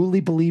truly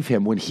believe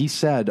him when he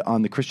said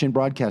on the Christian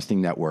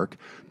Broadcasting Network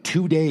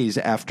 2 days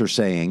after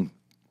saying,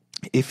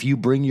 if you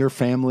bring your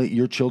family,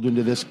 your children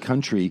to this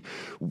country,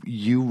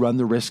 you run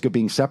the risk of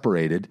being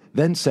separated,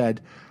 then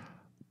said,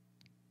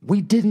 we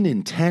didn't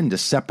intend to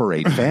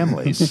separate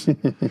families.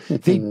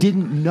 They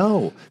didn't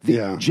know.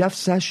 Jeff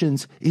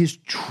Sessions is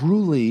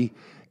truly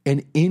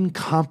an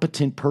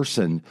incompetent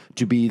person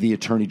to be the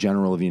Attorney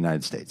General of the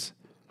United States.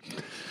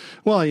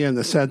 Well, yeah, and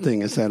the sad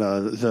thing is that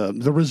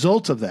the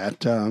result of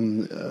that,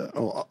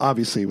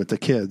 obviously with the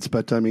kids,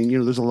 but I mean,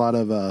 there's a lot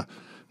of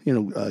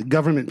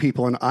government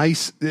people and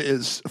ICE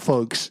is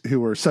folks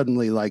who are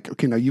suddenly like,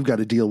 okay, now you've got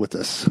to deal with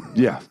this.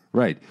 Yeah,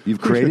 right.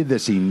 You've created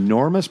this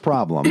enormous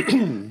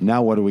problem.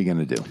 Now what are we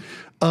going to do?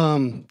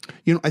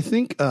 I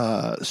think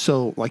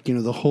so. Like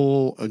the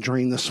whole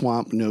drain the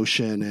swamp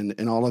notion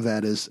and all of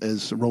that is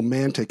as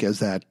romantic as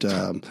that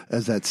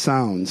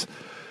sounds.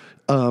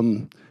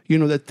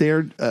 That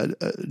there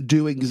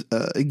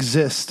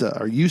exist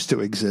or used to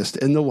exist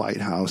in the White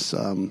House.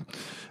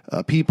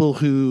 People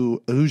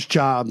whose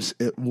jobs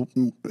it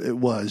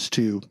was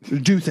to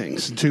do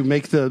things, to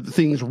make the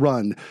things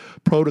run,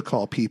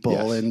 protocol people,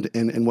 yes.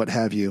 and what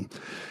have you,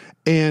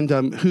 and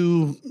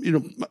who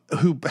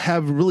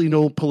have really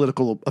no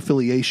political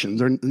affiliation.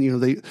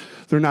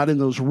 They're not in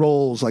those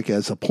roles like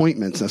as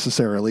appointments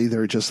necessarily.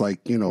 They're just like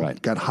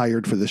right. got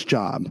hired for this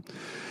job,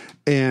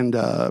 and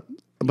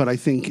but I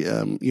think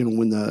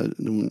when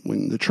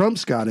the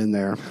Trumps got in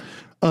there.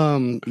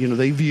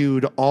 They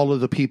viewed all of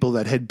the people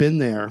that had been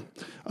there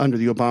under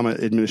the Obama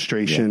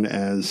administration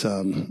as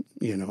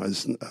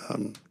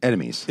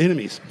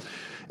enemies,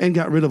 and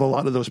got rid of a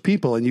lot of those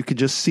people. And you could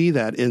just see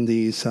that in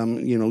these,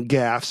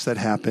 gaffes that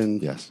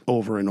happened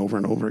over and over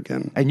and over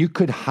again. And you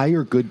could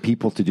hire good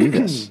people to do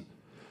this.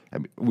 I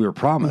mean, we were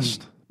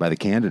promised by the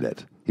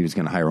candidate he was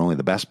going to hire only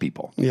the best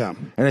people. Yeah,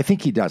 and I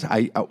think he does.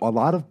 A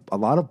lot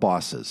of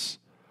bosses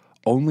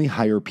only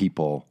hire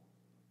people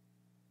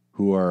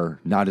who are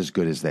not as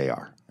good as they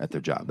are at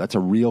their job. That's a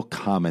real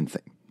common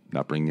thing.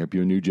 Not bringing up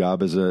your new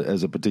job as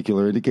a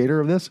particular indicator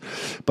of this,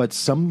 but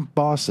some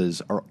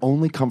bosses are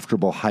only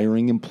comfortable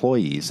hiring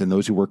employees and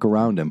those who work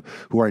around them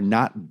who are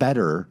not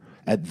better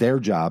at their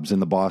jobs than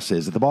the boss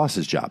is at the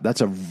boss's job. That's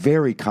a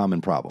very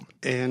common problem.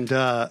 And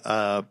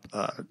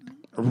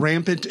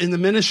rampant in the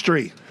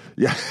ministry.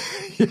 Yeah,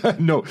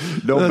 no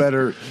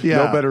better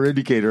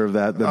indicator of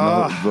that than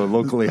the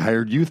locally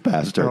hired youth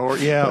pastor. Or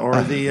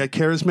the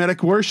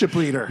charismatic worship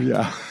leader.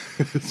 Yeah,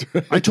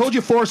 right. I told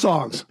you 4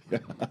 songs.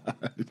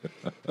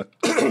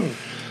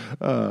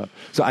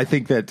 So I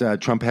think that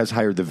Trump has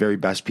hired the very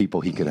best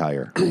people he could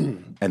hire,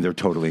 and they're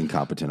totally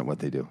incompetent at what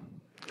they do.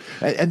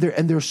 And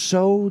they're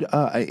so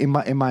in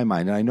my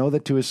mind, and I know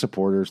that to his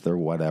supporters, they're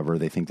whatever.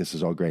 They think this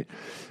is all great,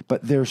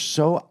 but they're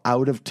so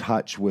out of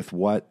touch with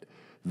what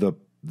the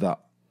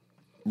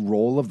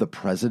role of the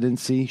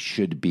presidency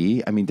should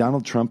be. I mean,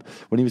 Donald Trump,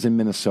 when he was in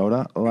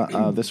Minnesota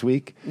this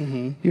week,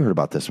 you heard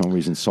about this one where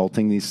he's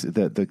insulting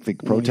the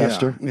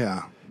protester.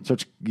 Yeah.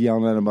 Starts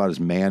yelling at him about his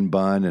man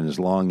bun and his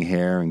long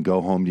hair and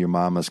go home to your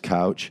mama's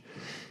couch.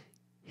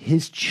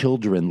 His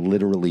children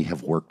literally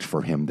have worked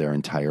for him their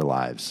entire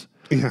lives.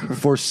 Yeah.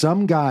 For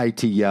some guy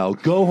to yell,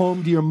 go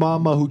home to your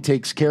mama who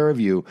takes care of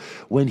you,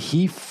 when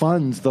he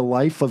funds the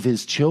life of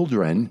his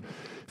children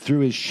through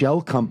his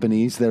shell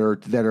companies that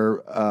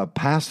are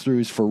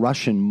pass-throughs for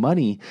Russian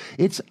money,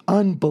 it's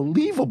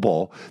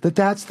unbelievable that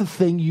that's the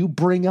thing you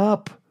bring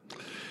up.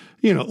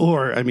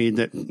 Or, I mean,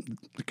 that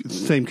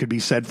same could be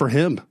said for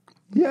him.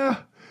 Yeah,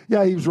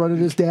 he was running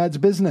his dad's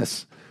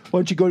business. Why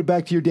don't you go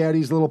back to your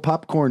daddy's little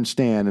popcorn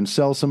stand and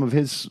sell some of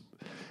his...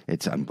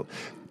 It's unbelievable.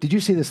 Did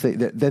you see this thing?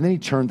 Then he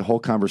turned the whole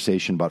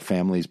conversation about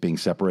families being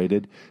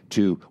separated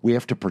to, we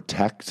have to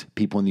protect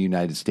people in the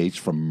United States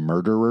from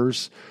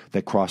murderers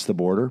that cross the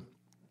border,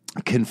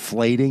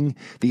 conflating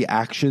the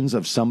actions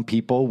of some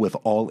people with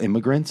all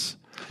immigrants.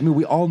 I mean,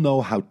 we all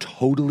know how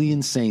totally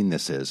insane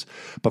this is,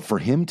 but for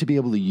him to be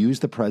able to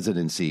use the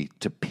presidency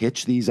to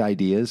pitch these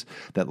ideas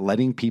that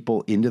letting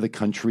people into the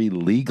country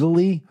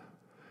legally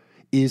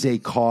is a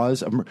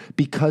cause of,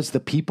 because the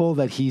people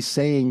that he's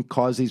saying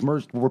caused these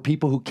murders were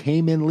people who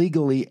came in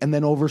legally and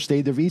then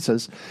overstayed their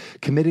visas,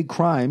 committed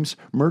crimes,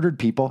 murdered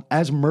people,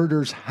 as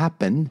murders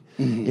happen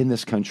in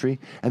this country,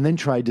 and then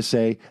tried to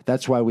say,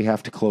 that's why we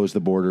have to close the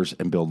borders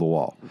and build the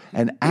wall.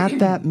 And at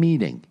that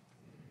meeting,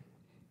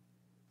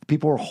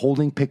 people were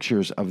holding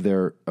pictures of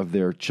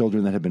their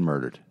children that had been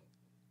murdered.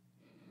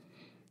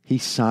 He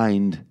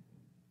signed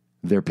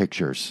their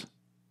pictures.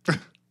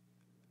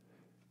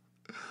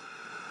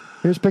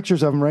 There's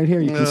pictures of them right here.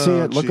 You can see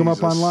it. Look them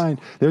up online.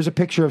 There's a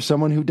picture of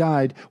someone who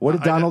died. What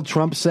did Donald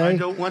Trump say? I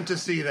don't want to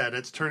see that.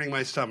 It's turning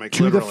my stomach.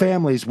 To the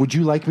families, would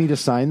you like me to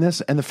sign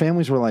this? And the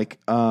families were like,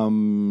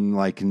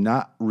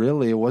 not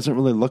really. I wasn't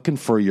really looking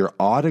for your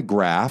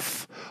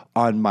autograph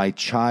on my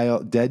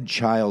dead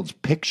child's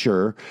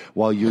picture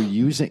while you're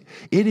using.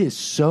 It is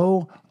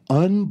so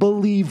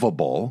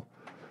unbelievable.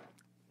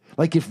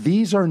 Like, if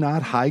these are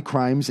not high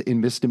crimes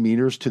and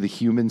misdemeanors to the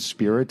human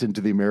spirit and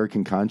to the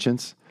American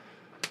conscience,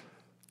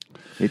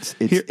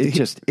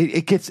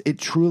 it gets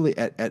truly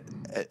at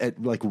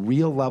like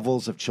real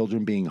levels of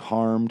children being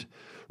harmed,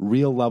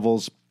 real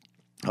levels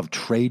of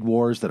trade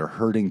wars that are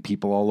hurting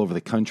people all over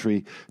the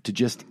country, to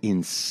just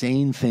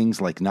insane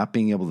things like not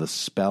being able to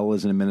spell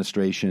as an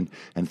administration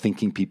and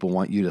thinking people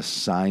want you to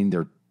sign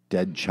their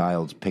dead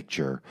child's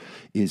picture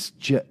is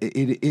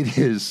it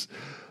is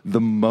the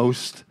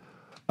most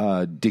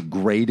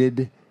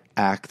degraded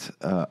acts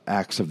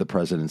of the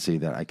presidency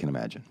that I can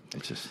imagine.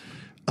 It's just.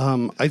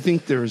 I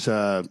think there's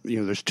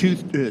there's two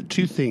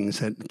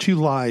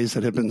lies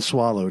that have been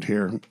swallowed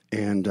here,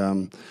 and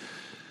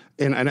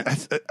I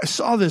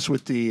saw this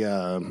with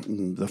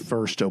the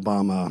first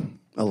Obama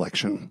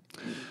election.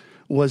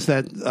 Was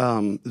that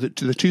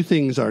the two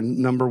things are,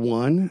 number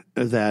one,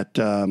 that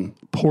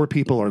poor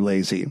people are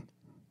lazy.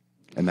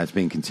 And that's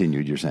being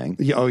continued, you're saying?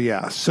 Yeah, oh,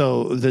 yeah.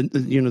 So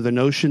the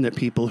notion that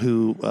people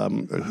who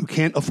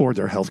can't afford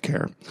their health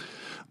care,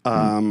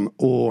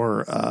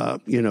 or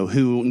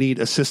who need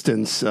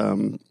assistance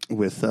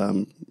with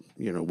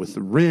with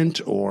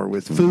rent or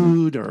with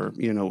food or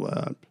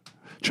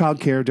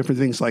childcare, different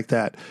things like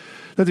that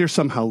they're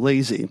somehow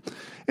lazy.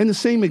 And the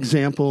same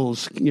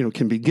examples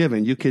can be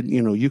given. You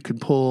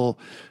could pull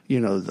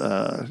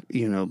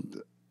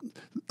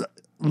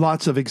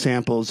lots of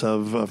examples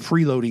of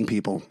freeloading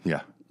people.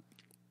 Yeah.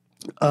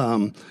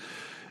 And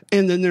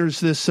then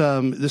there's this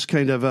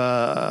kind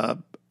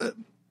of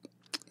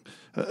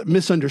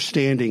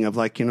misunderstanding of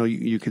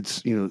you could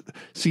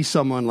see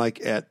someone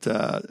like at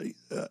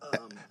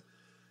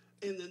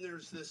and then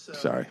there's this.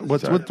 Sorry,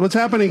 what's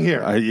happening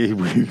here? Are you?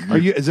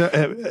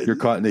 You're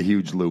caught in a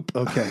huge loop.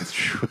 Okay.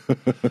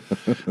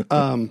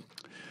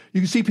 You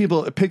can see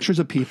pictures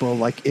of people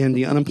like in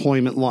the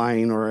unemployment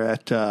line or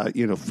at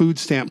food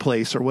stamp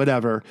place or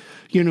whatever,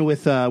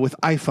 with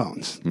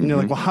iPhones. Mm-hmm.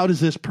 Like, well, how does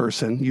this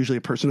person, usually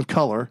a person of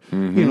color,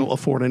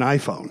 afford an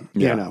iPhone?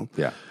 Yeah.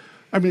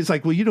 I mean, it's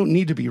like, well, you don't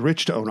need to be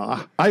rich to own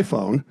an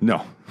iPhone.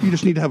 No. You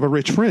just need to have a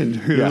rich friend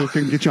who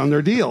can get you on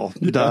their deal,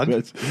 Doug.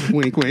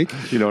 Wink, wink.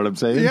 You know what I'm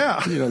saying?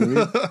 Yeah. You know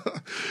what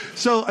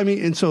I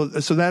mean?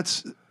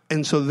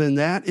 So then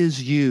that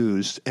is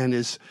used and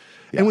is.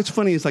 Yeah. And what's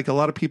funny is a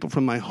lot of people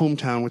from my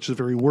hometown, which is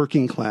very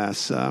working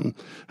class,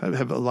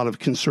 have a lot of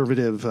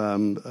conservative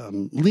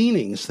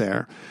leanings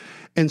there.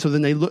 And so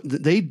then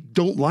they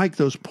don't like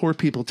those poor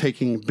people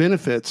taking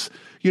benefits,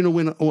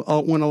 when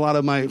a lot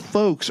of my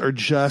folks are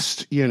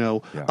just,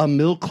 a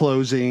mill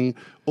closing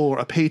or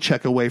a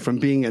paycheck away from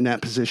being in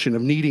that position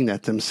of needing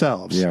that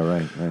themselves. Yeah,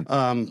 right.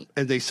 And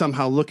they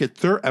somehow look at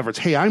their efforts.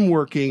 Hey, I'm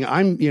working.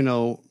 I'm,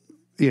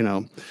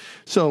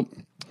 so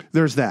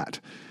there's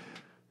that.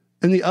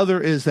 And the other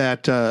is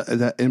that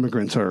that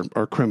immigrants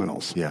are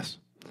criminals. Yes.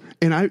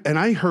 And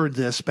I heard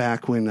this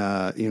back when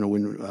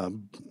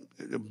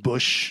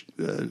Bush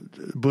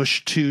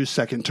II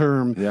second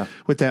term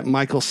with that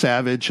Michael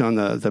Savage on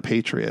the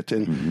Patriot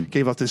and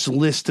gave out this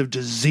list of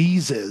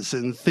diseases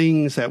and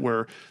things that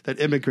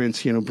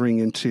immigrants bring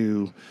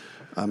into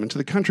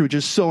the country, which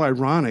is so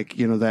ironic.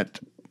 That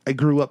I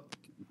grew up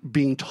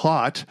being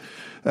taught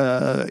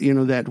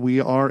that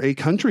we are a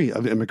country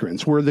of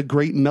immigrants. We're the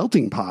great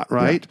melting pot,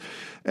 right? Yeah.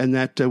 And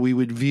that we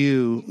would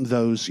view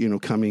those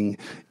coming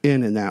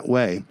in that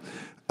way.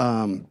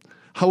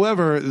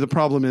 However, the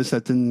problem is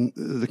that then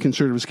the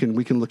conservatives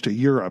we can look to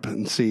Europe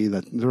and see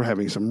that they're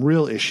having some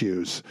real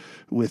issues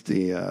with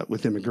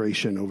with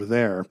immigration over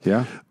there.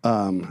 Yeah.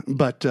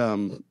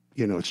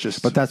 It's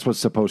just. But that's what's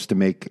supposed to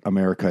make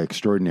America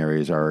extraordinary,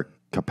 is our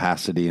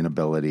capacity and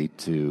ability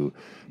to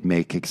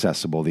make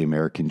accessible the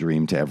American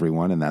dream to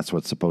everyone, and that's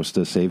what's supposed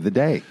to save the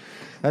day.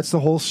 That's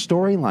the whole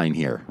storyline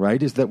here,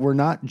 right? Is that we're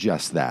not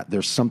just that.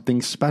 There's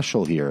something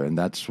special here, and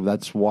that's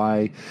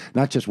why,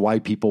 not just why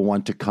people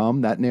want to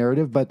come, that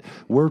narrative, but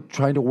we're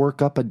trying to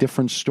work up a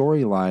different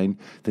storyline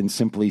than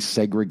simply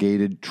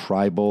segregated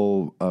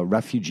tribal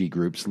refugee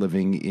groups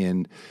living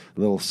in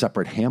little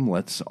separate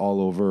hamlets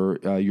all over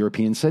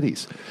European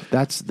cities.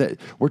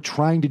 We're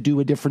trying to do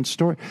a different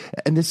story.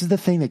 And this is the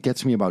thing that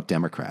gets me about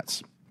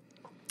Democrats,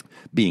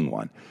 being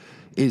one,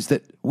 is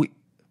that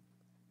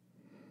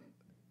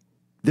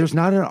there's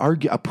not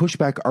a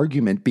pushback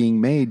argument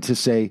being made to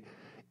say,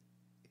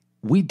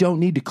 we don't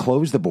need to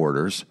close the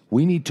borders.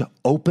 We need to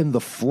open the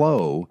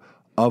flow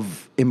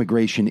of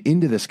immigration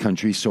into this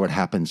country so it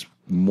happens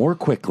more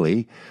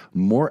quickly,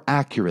 more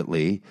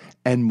accurately,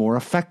 and more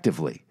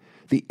effectively.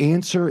 The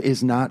answer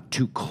is not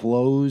to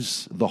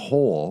close the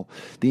hole.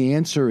 The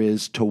answer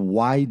is to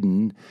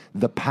widen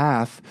the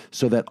path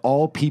so that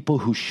all people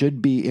who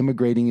should be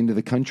immigrating into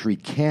the country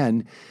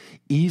can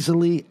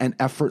easily and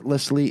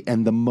effortlessly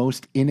and the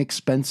most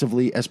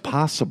inexpensively as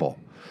possible.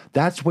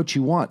 That's what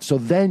you want. So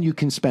then you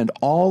can spend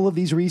all of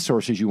these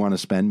resources you want to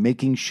spend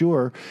making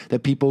sure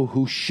that people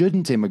who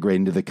shouldn't immigrate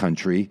into the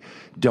country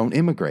don't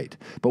immigrate.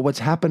 But what's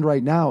happened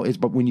right now is,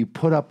 when you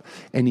put up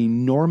an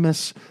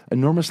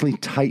enormously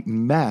tight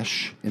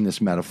mesh in this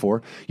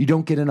metaphor, you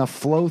don't get enough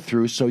flow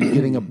through, so you're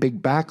getting a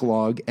big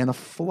backlog and a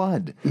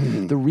flood.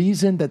 Mm-hmm. The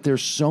reason that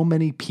there's so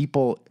many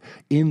people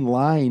in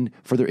line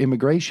for their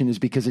immigration is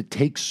because it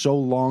takes so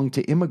long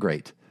to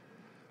immigrate.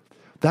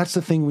 That's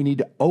the thing. We need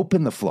to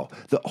open the flow.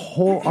 The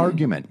whole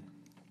argument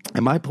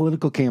And my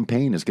political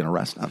campaign is going to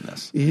rest on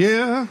this.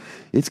 Yeah.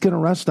 It's going to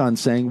rest on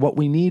saying what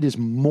we need is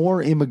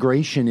more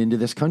immigration into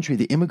this country.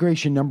 The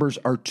immigration numbers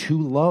are too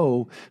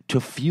low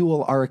to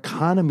fuel our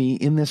economy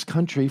in this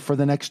country for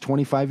the next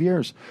 25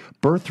 years.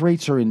 Birth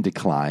rates are in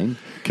decline.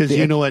 Because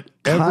you know what?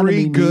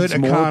 Every good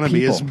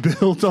economy is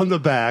built on the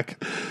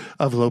back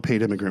of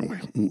low-paid immigrant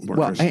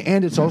workers. Well,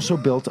 and it's also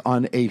built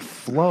on a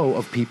flow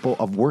of people,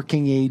 of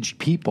working-age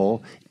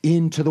people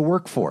into the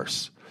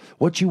workforce.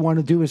 What you want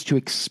to do is to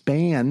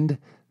expand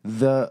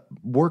the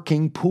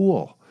working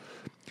pool.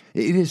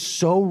 It is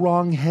so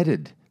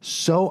wrong-headed,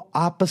 so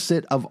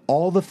opposite of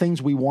all the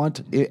things we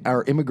want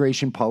our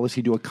immigration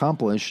policy to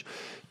accomplish,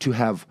 to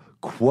have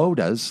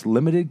quotas,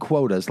 limited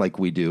quotas like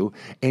we do,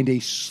 and a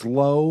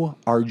slow,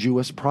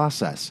 arduous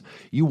process.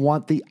 You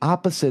want the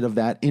opposite of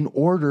that in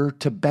order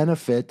to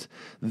have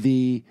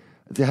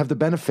the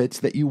benefits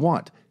that you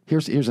want.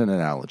 Here's an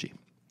analogy.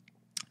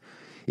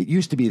 It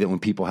used to be that when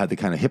people had the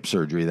kind of hip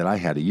surgery that I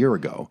had a year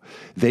ago,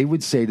 they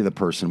would say to the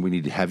person, we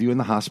need to have you in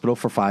the hospital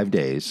for 5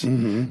 days.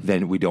 Mm-hmm.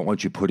 Then we don't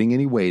want you putting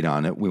any weight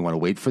on it. We want to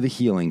wait for the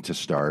healing to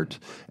start.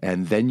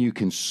 And then you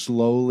can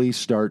slowly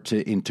start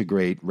to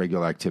integrate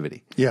regular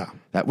activity. Yeah.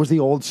 That was the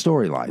old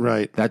storyline.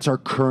 Right. That's our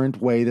current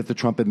way that the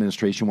Trump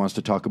administration wants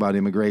to talk about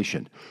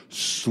immigration.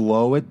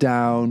 Slow it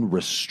down,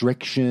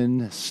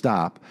 restriction,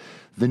 stop.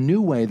 The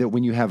new way that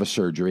when you have a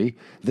surgery,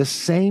 the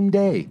same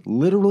day,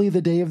 literally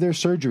the day of their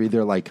surgery,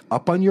 they're like,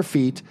 up on your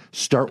feet,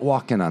 start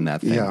walking on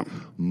that thing. Yeah.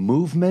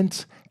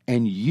 Movement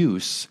and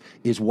use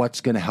is what's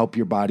going to help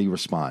your body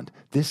respond.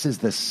 This is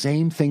the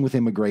same thing with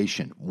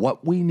immigration.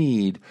 What we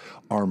need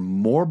are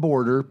more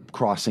border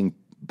crossing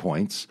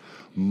points,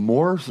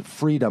 more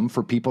freedom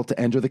for people to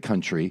enter the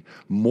country,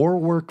 more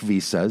work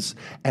visas,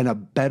 and a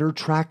better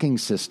tracking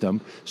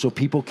system so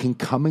people can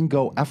come and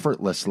go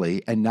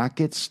effortlessly and not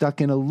get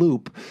stuck in a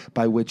loop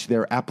by which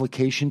their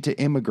application to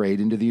immigrate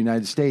into the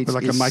United States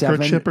like is a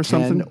microchip 7, or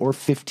something? 10, or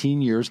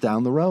 15 years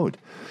down the road.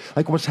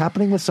 Like what's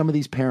happening with some of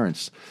these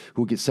parents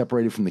who get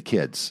separated from the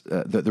kids,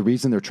 the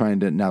reason they're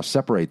trying to now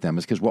separate them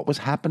is because what was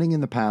happening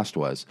in the past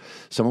was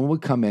someone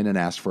would come in and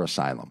ask for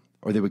asylum,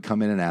 or they would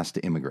come in and ask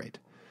to immigrate.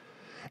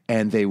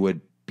 And they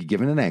would be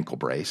given an ankle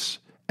brace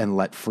and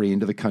let free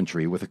into the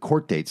country with a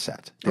court date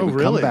set. They would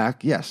really? come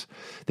back. Yes.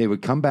 They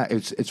would come back.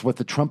 It's what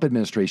the Trump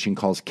administration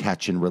calls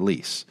catch and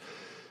release.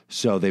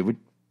 So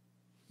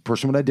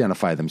person would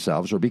identify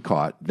themselves or be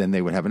caught. Then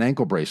they would have an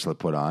ankle bracelet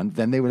put on.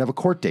 Then they would have a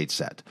court date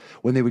set.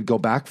 When they would go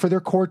back for their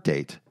court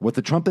date, what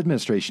the Trump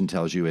administration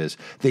tells you is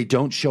they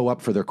don't show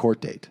up for their court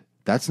date.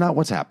 That's not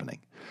what's happening.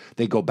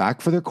 They go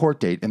back for their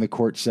court date, and the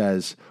court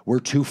says, we're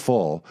too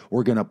full.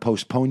 We're going to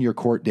postpone your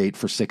court date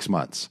for 6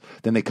 months.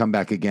 Then they come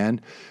back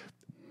again.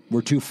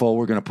 We're too full.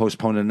 We're going to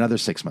postpone it another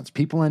 6 months.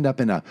 People end up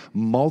in a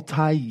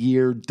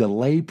multi-year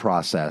delay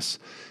process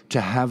to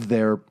have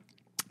their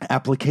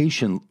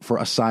application for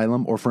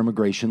asylum or for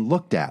immigration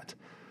looked at.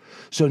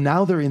 So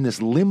now they're in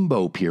this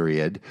limbo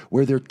period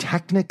where they're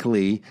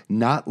technically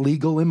not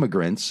legal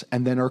immigrants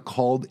and then are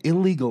called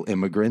illegal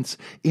immigrants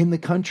in the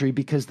country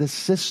because the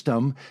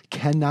system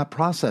cannot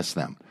process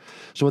them.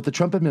 So what the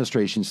Trump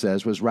administration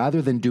says was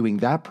rather than doing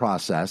that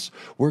process,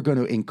 we're going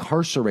to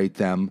incarcerate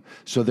them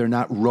so they're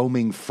not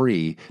roaming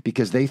free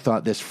because they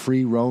thought this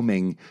free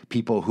roaming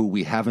people who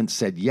we haven't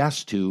said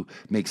yes to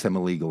makes them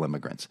illegal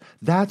immigrants.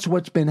 That's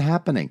what's been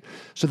happening.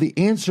 So the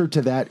answer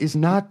to that is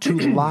not to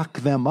lock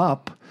them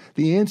up.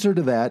 The answer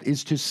to that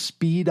is to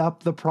speed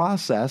up the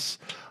process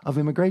of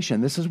immigration.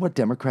 This is what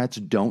Democrats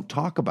don't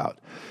talk about.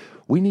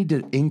 We need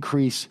to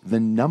increase the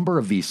number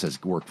of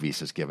work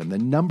visas given, the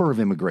number of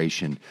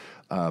immigration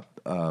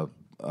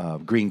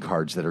green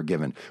cards that are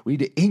given. We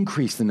need to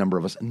increase the number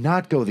of us,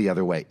 not go the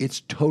other way.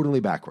 It's totally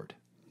backward.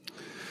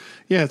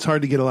 Yeah, it's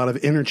hard to get a lot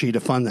of energy to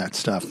fund that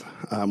stuff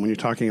when you're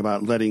talking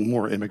about letting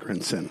more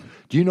immigrants in.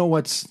 Do you know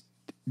what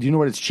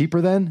it's cheaper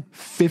than?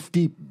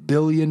 $50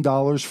 billion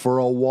for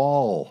a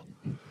wall.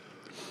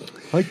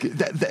 Like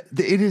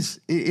it's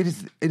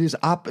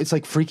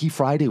like Freaky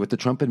Friday with the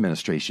Trump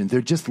administration. They're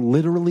just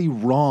literally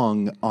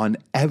wrong on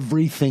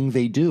everything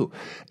they do.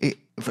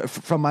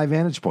 From my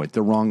vantage point,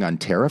 they're wrong on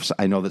tariffs.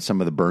 I know that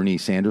some of the Bernie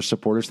Sanders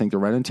supporters think they're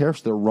right on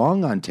tariffs. They're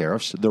wrong on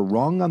tariffs. They're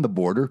wrong on the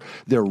border.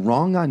 They're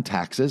wrong on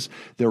taxes.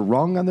 They're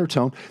wrong on their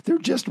tone. They're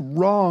just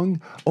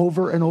wrong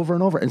over and over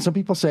and over. And some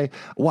people say,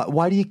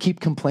 why do you keep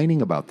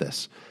complaining about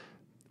this?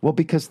 Well,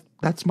 because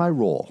that's my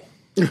role.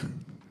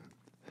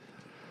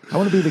 I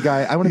want to be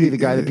the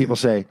guy that people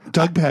say,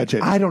 Doug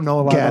Padgett. I don't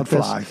know a lot Gadfly.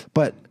 about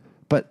this,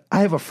 but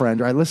I have a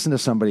friend or I listen to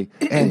somebody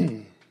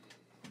and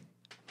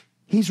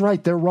he's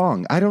right. They're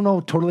wrong. I don't know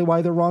totally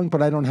why they're wrong,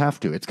 but I don't have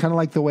to. It's kind of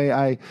like the way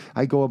I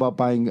go about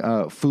buying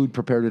food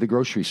prepared at a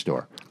grocery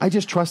store. I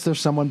just trust there's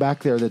someone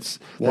back there that's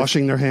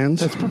washing their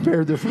hands, that's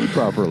prepared their food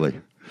properly.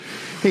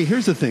 Hey,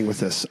 here's the thing with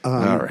this.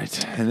 All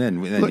right, and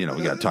then we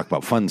got to talk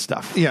about fun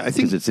stuff. Yeah, I think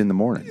because it's in the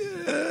morning.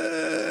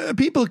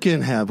 People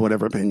can have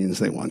whatever opinions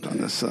they want on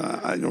this.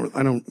 I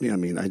don't give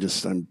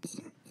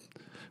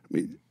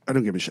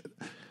a shit.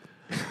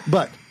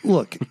 But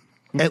look,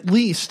 at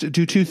least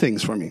do two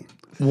things for me.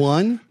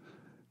 One,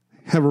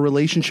 have a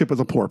relationship with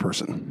a poor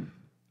person.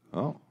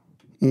 Oh.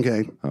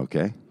 Okay.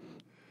 Okay.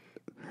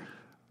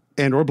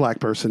 And or black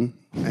person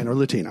and or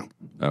Latino.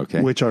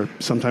 Okay. Which are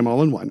sometime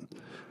all in one.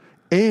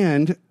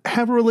 And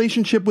have a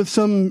relationship with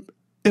some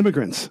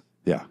immigrants.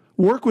 Yeah.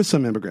 Work with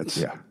some immigrants.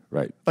 Yeah.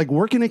 Right. Like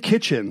work in a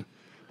kitchen.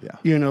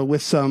 Yeah.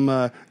 With some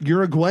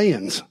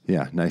Uruguayans.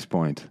 Yeah. Nice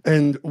point.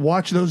 And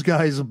watch those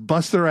guys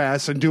bust their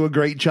ass and do a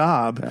great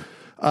job. Yeah.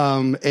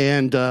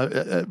 And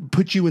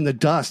put you in the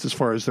dust as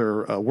far as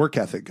their work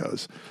ethic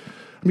goes.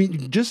 I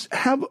mean, just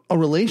have a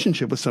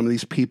relationship with some of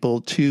these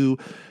people to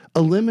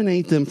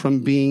eliminate them from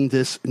being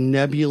this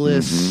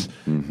nebulous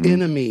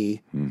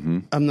enemy.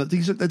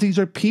 These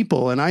are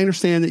people, and I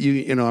understand that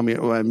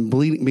I'm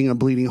being a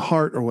bleeding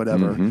heart or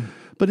whatever,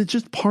 but it's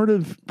just part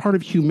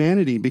of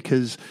humanity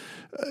because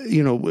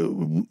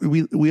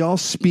we all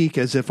speak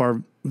as if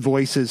our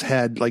voices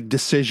had like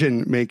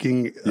decision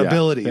making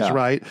abilities,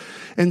 right?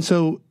 And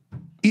so.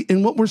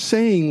 In what we're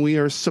saying, we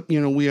are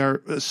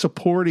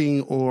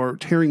supporting or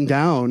tearing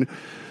down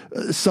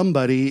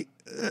somebody,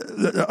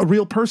 a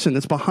real person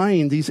that's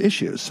behind these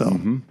issues. So,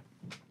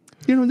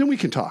 then we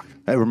can talk.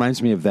 It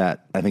reminds me of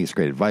that. I think it's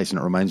great advice, and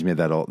it reminds me of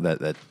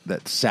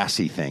that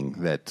sassy thing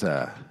that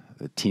the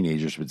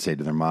teenagers would say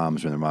to their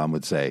moms when their mom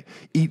would say,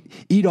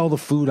 "Eat all the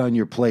food on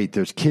your plate.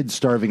 There's kids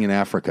starving in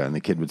Africa," and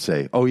the kid would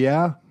say, "Oh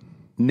yeah,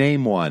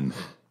 name one."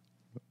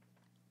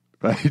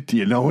 Right? Do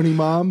you know any,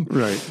 Mom?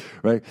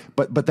 Right.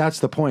 But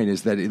that's the point,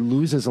 is that it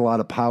loses a lot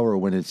of power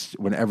when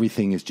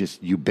everything is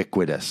just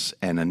ubiquitous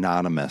and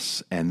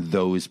anonymous and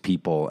those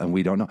people and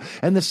we don't know.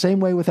 And the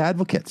same way with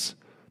advocates.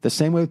 The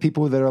same way with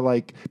people that are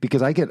like,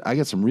 because I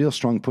get some real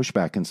strong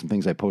pushback on some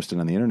things I posted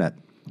on the internet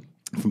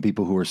from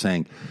people who are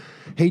saying,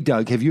 "Hey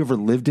Doug, have you ever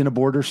lived in a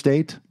border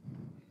state?"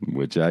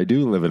 Which I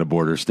do live in a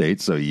border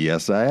state, so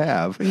yes, I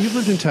have. And you've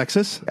lived in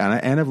Texas.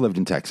 And I've lived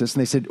in Texas.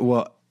 And they said,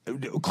 well,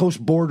 close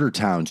border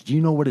towns. Do you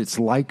know what it's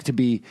like to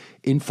be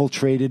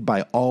infiltrated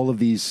by all of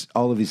these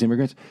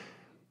immigrants?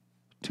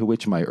 To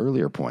which my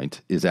earlier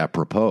point is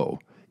apropos.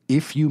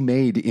 If you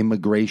made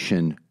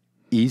immigration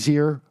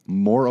easier,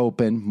 more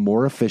open,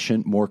 more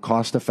efficient, more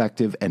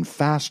cost-effective, and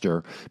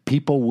faster,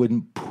 people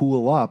wouldn't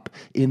pool up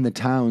in the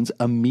towns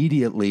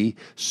immediately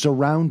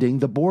surrounding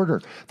the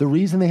border. The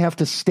reason they have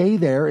to stay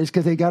there is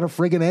because they got a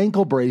friggin'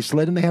 ankle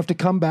bracelet and they have to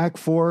come back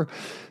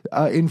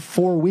in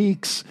 4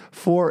 weeks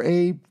for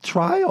a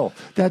trial.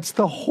 That's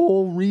the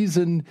whole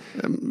reason.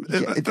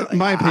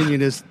 My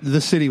opinion is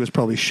the city was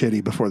probably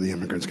shitty before the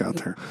immigrants got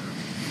there.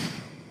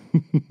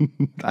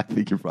 I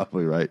think you're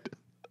probably right.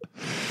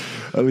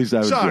 At least I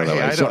would feel that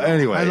way. So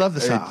anyway, I love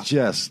the South.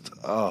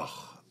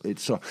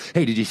 It's so.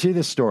 Hey, did you see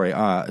this story?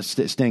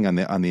 Staying on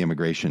the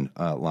immigration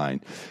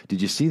line,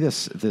 did you see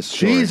this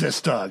story?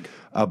 Jesus, Doug,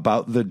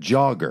 about the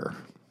jogger?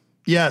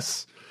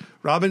 Yes,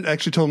 Robin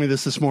actually told me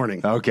this morning.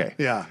 Okay,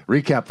 yeah.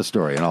 Recap the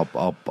story, and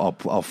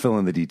I'll fill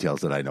in the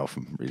details that I know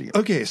from reading it.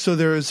 Okay, so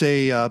there is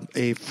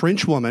a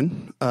French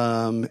woman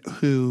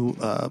who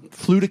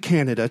flew to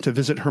Canada to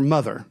visit her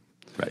mother,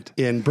 right,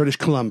 in British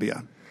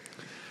Columbia.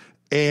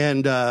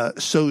 And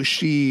so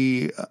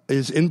she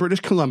is in British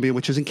Columbia,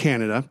 which is in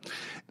Canada,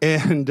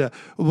 and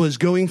was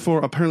going for,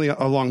 apparently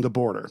along the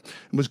border,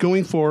 was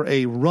going for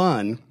a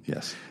run.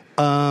 Yes.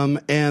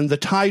 And the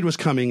tide was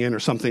coming in or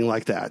something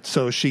like that.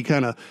 So she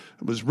kind of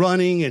was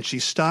running and she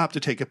stopped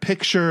to take a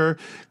picture,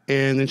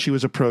 and then she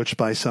was approached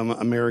by some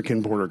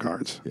American border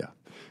guards. Yeah.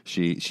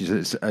 She's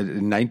a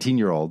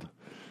 19-year-old,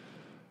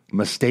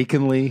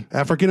 mistakenly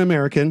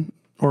African-American.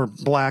 Or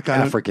black.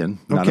 African,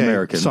 not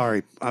American.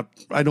 Sorry.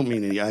 I don't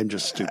mean any. I'm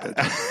just stupid.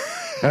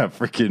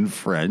 African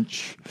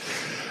French.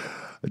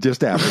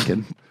 Just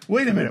African.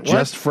 Wait a minute.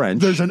 Just what? French.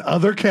 There's an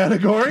other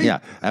category? Yeah.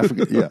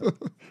 African. Yeah.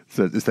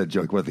 So it's that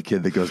joke about the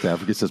kid that goes to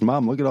Africa says,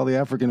 "Mom, look at all the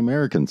African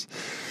Americans."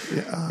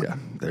 Yeah.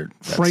 They're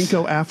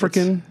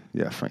Franco-African?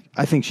 Yeah, Frank.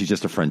 I think she's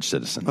just a French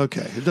citizen.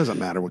 Okay. It doesn't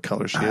matter what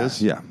color she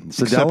is. Yeah.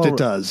 Except it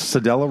does.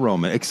 Cedella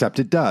Roman, except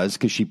it does,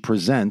 because she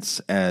presents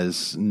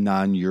as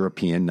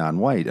non-European,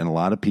 non-white. And a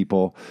lot of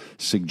people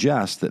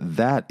suggest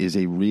that is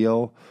a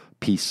real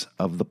piece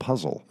of the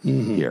puzzle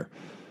here.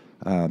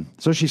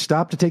 So she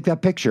stopped to take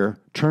that picture,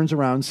 turns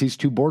around, sees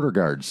two border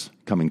guards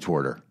coming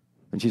toward her.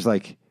 And she's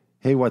like,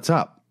 "Hey, what's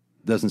up?"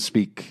 Doesn't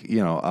speak, a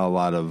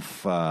lot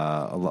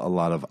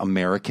of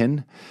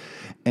American.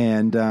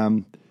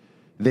 And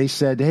they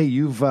said, "Hey,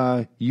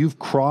 you've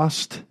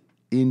crossed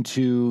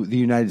into the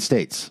United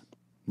States."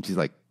 And she's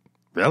like,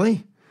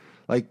 "Really?"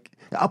 Like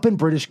up in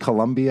British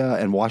Columbia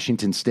and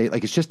Washington State,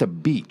 like it's just a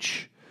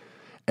beach.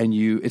 And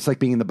it's like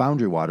being in the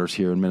boundary waters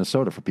here in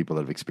Minnesota for people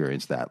that have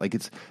experienced that. Like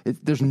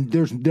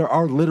there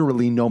are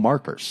literally no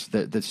markers.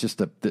 That's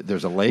just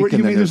there's a lake. What, and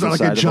you mean there's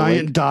like a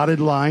giant dotted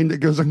line that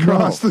goes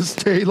across the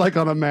state, like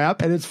on a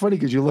map? And it's funny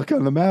because you look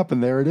on the map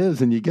and there it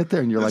is, and you get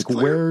there and you're like,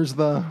 where's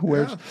the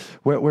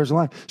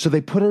line? So they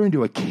put her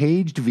into a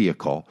caged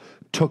vehicle,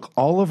 took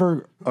all of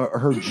her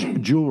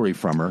jewelry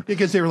from her.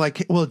 Because they were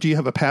like, "Well, do you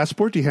have a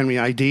passport? Do you have any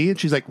ID?" And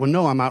she's like, "Well,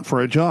 no, I'm out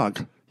for a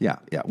jog." Yeah.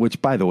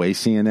 Which, by the way,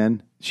 CNN,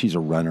 she's a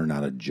runner,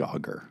 not a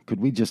jogger. Could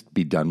we just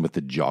be done with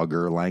the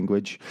jogger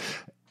language?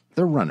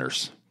 They're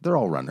runners. They're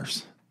all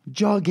runners.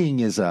 Jogging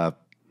is a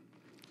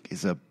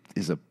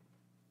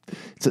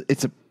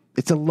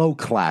low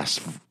class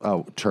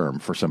term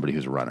for somebody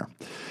who's a runner.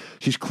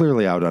 She's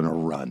clearly out on a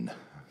run.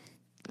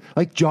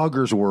 Like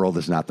Jogger's World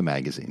is not the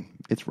magazine.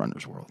 It's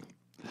Runner's World.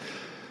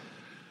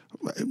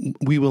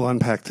 We will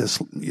unpack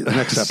this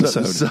next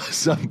episode.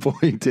 Some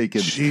point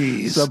taken.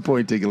 Jeez. Some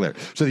point taken later.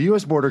 So the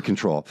U.S. Border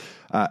Control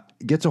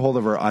gets a hold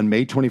of her on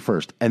May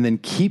 21st and then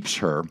keeps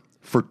her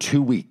for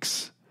 2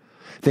 weeks.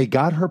 They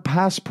got her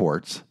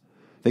passports.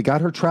 They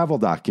got her travel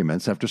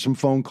documents after some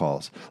phone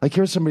calls. Like,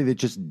 here's somebody that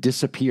just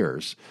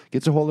disappears,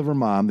 gets a hold of her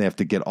mom. They have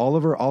to get all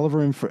of her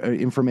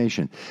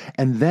information.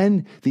 And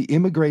then the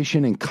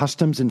Immigration and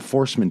Customs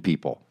Enforcement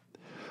people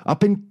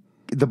up in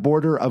the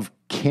border of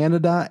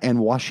Canada and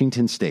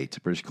Washington State,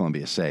 British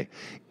Columbia, say,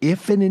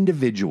 if an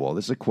individual,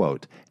 this is a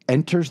quote,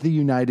 enters the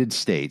United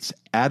States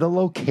at a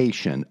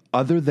location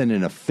other than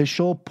an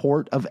official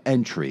port of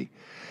entry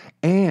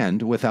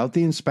and without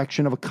the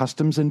inspection of a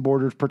Customs and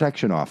Border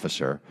Protection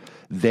officer,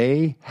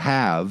 they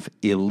have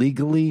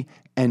illegally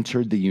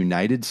entered the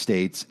United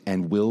States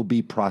and will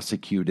be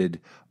prosecuted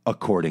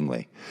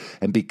accordingly.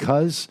 And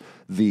because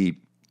the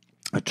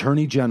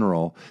Attorney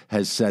General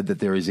has said that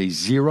there is a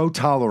zero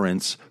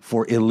tolerance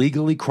for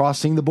illegally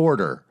crossing the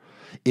border,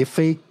 if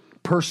a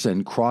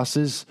person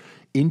crosses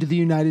into the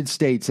United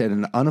States at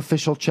an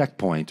unofficial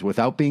checkpoint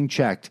without being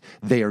checked,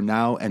 they are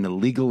now an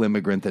illegal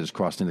immigrant that has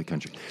crossed into the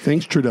country.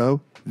 Thanks,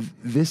 Trudeau.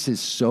 This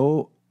is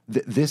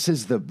this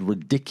is the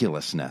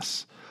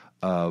ridiculousness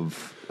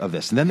of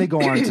this. And then they go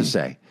on to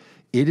say,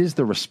 it is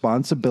the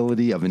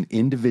responsibility of an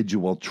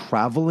individual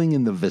traveling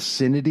in the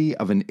vicinity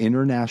of an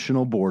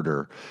international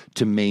border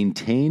to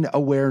maintain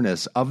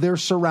awareness of their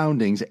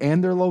surroundings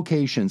and their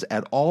locations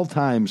at all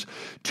times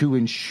to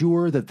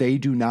ensure that they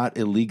do not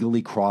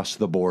illegally cross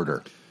the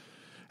border.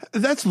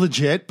 That's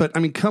legit, but I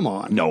mean, come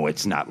on. No,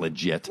 it's not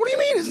legit. What do you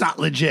mean it's not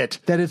legit?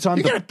 That it's on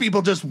you got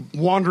people just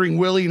wandering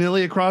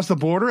willy-nilly across the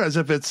border as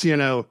if it's,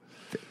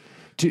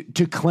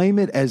 To claim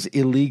it as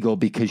illegal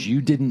because you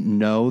didn't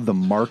know the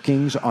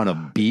markings on a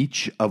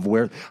beach of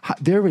where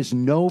there is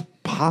no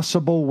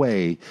possible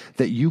way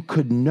that you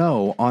could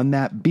know on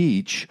that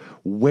beach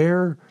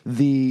where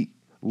the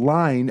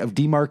line of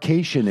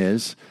demarcation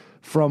is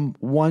from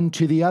one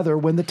to the other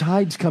when the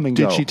tides come and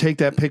go. Did she take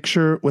that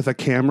picture with a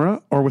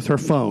camera or with her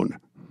phone?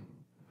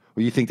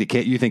 Well, you think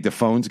the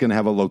phone's going to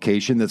have a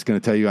location that's going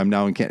to tell you I'm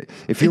now in Canada?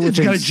 If you're got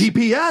a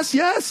GPS,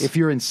 yes. If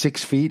you're in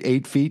 6 feet,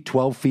 8 feet,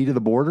 12 feet of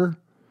the border.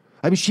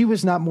 I mean, she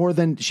was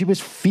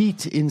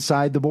feet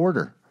inside the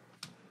border.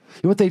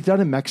 You know what they've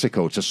done in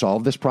Mexico to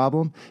solve this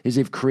problem is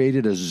they've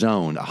created a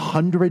zone,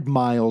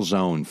 100-mile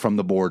zone from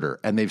the border.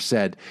 And they've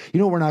said, you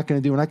know what we're not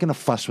going to do? We're not going to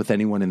fuss with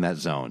anyone in that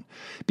zone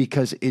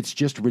because it's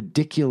just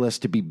ridiculous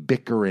to be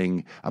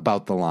bickering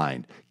about the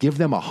line. Give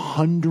them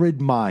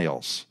 100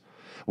 miles.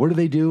 What do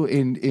they do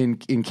in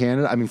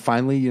Canada? I mean,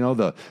 finally,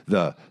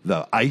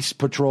 the ICE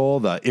patrol,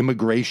 the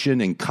immigration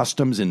and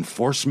customs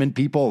enforcement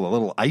people, the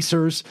little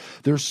icers,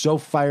 they're so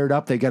fired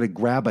up they got to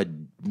grab a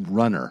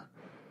runner,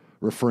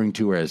 referring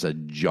to her as a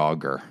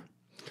jogger.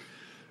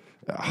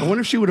 I wonder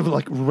if she would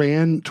have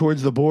ran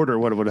towards the border.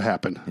 What would have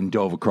happened? And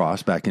dove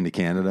across back into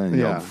Canada and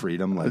yelled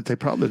freedom. They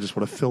probably just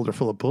would have filled her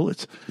full of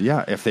bullets.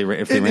 Yeah, if they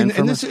ran from her.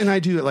 And I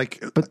do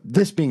But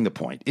this being the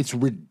point, it's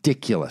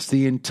ridiculous.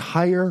 The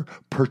entire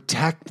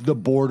protect the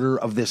border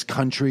of this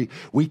country.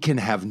 We can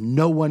have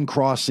no one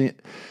crossing.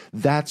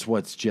 That's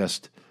what's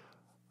just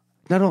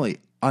not only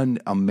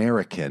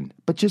un-American,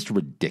 but just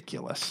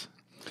ridiculous.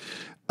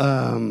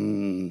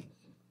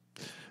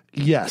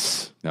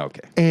 Yes.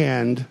 Okay.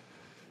 And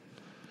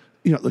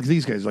look,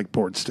 these guys are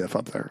bored stiff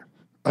up there.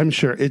 I'm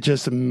sure it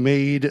just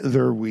made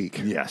their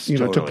week. Yes,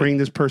 totally. To bring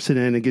this person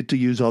in and get to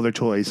use all their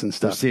toys and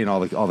stuff. They're seeing all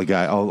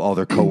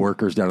their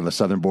coworkers down on the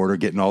southern border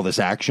getting all this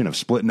action of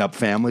splitting up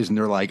families, and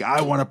they're like,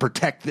 "I want to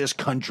protect this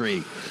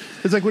country."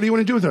 It's like, what do you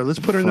want to do with her? Let's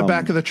put her in the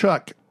back of the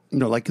truck.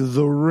 Like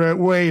the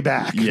way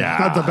back,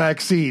 not the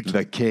back seat,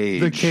 the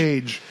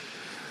cage.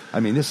 I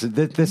mean, this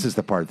is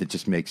the part that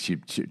just makes you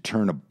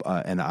turn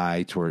an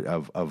eye toward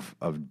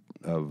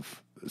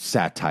of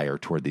satire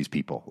toward these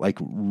people. Like,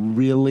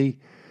 really,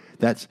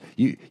 that's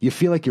you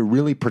feel like you're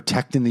really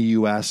protecting the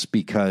U.S.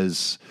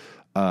 because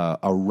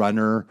a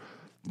runner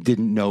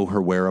didn't know her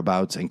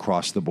whereabouts and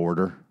crossed the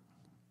border.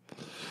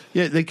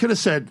 Yeah, they could have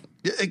said,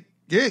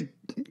 "Yeah,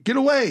 get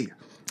away,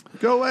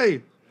 go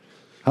away."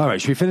 All right,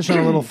 should we finish on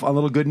a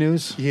little good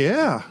news?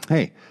 Yeah.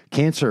 Hey,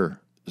 cancer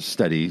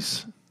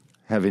studies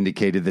have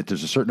indicated that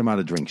there's a certain amount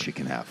of drinks you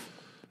can have.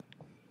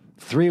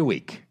 3 a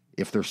week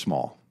if they're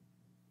small.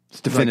 It's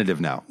definitive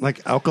now.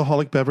 Like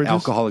alcoholic beverages?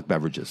 Alcoholic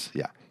beverages,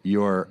 yeah.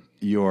 Your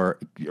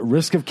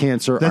risk of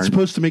cancer... That's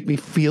supposed to make me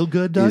feel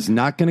good, Doug? ...is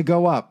not going to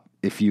go up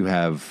if you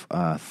have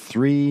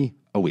 3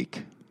 a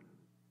week.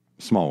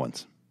 Small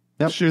ones.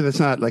 Yep. Sure that's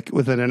not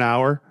within an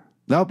hour?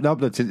 Nope,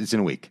 it's in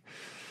a week.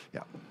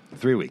 Yeah,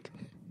 3 a week.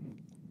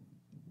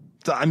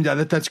 So,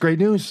 that's great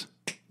news.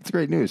 It's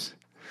great news.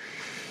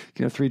 You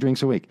can have 3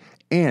 drinks a week.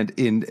 And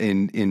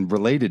in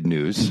related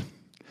news,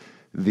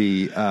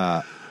 the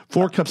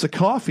 4 cups of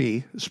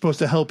coffee is supposed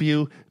to help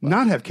you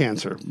not have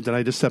cancer. Did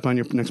I just step on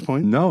your next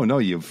point? No,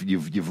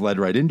 you've led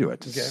right into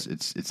it.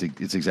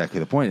 It's exactly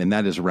the point, and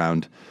that is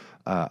around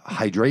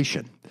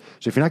hydration.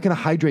 So if you're not going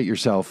to hydrate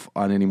yourself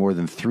on any more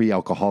than 3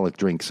 alcoholic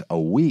drinks a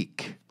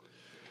week,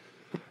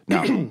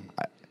 now,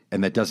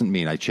 and that doesn't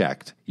mean, I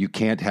checked, you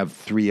can't have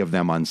 3 of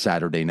them on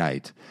Saturday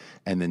night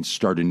and then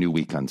start a new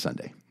week on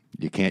Sunday.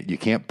 You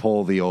can't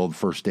pull the old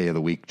first day of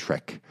the week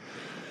trick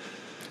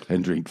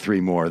and drink 3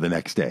 more the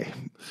next day.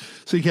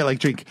 So you can't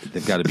drink.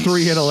 They've got to be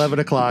 3 at 11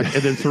 o'clock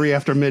and then 3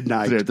 after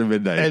midnight. 3 after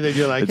midnight, and then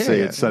you're like, and say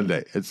it's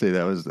Sunday, and say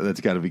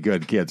that's got to be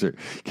good. Can't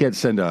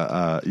send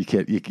you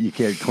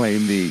can't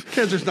claim the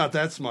cancer's not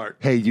that smart.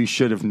 Hey, you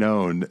should have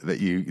known that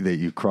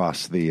you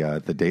crossed the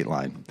date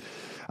line.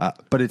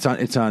 But it's on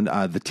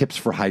the tips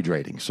for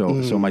hydrating.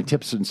 So my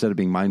tips, instead of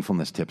being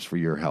mindfulness tips for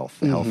your health,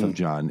 the health of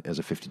John as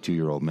a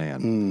 52-year-old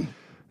man,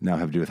 now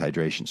have to do with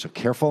hydration. So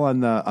careful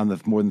on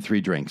the more than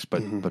 3 drinks,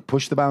 but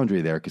push the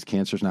boundary there, because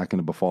cancer's not going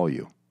to befall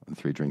you on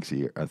 3 drinks a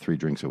year, 3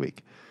 drinks a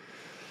week.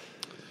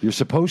 You're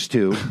supposed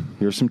to.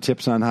 Here's some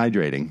tips on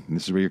hydrating. And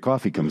this is where your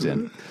coffee comes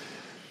in.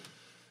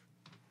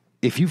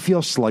 If you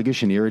feel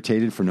sluggish and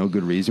irritated for no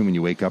good reason when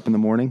you wake up in the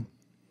morning,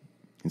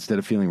 instead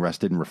of feeling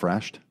rested and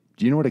refreshed,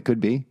 do you know what it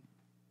could be?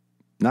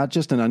 Not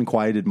just an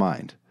unquieted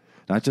mind,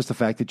 not just the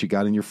fact that you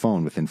got on your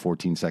phone within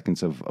 14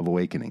 seconds of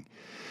awakening.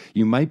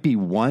 You might be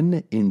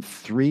 1 in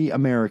 3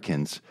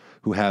 Americans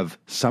who have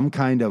some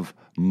kind of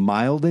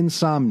mild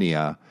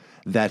insomnia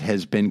that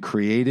has been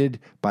created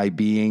by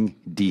being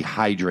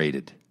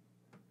dehydrated.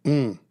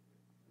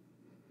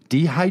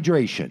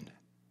 Dehydration,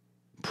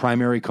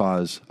 primary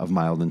cause of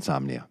mild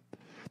insomnia.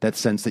 That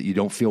sense that you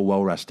don't feel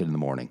well rested in the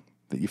morning,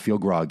 that you feel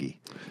groggy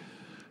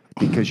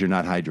because you're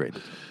not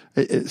hydrated.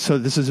 So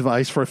this is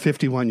advice for a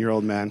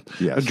 51-year-old man.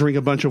 Yes. I drink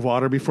a bunch of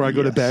water before I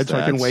go to bed so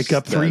I can wake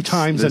up 3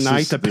 times a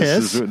night to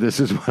piss.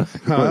 This is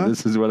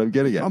what I'm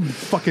getting at. I'm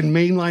fucking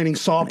mainlining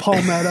Saw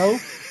Palmetto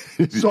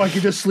so I can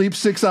just sleep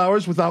 6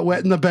 hours without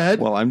wetting the bed.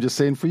 Well, I'm just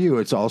saying for you,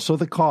 it's also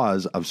the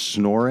cause of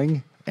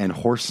snoring and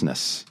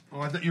hoarseness. Oh,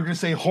 I thought you were going to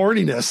say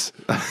horniness.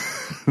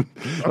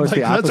 Well,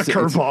 like, that's a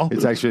curveball.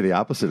 It's actually the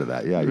opposite of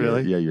that. Yeah,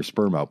 really? Your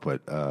sperm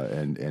output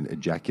and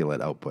ejaculate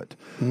output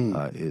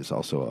is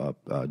also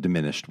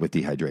diminished with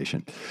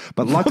dehydration.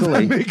 But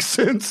luckily, that makes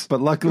sense.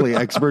 But luckily,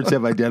 experts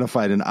have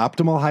identified an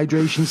optimal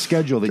hydration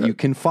schedule that you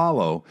can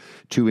follow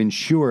to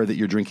ensure that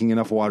you're drinking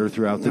enough water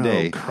throughout the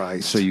day,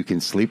 so you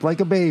can sleep like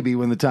a baby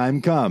when the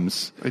time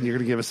comes. And you're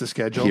going to give us the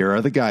schedule? Here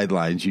are the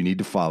guidelines you need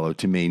to follow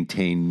to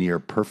maintain near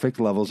perfect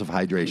levels of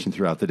hydration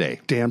throughout the day.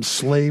 Damn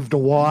slave to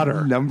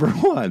water. Number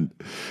 1,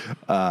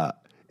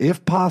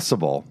 if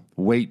possible,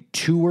 wait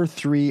 2 or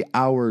 3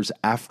 hours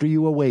after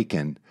you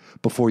awaken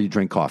before you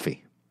drink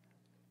coffee.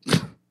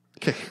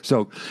 Okay.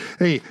 So,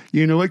 hey,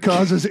 you know what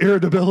causes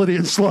irritability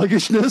and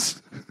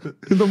sluggishness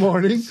in the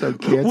morning? So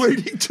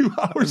waiting 2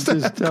 hours to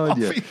have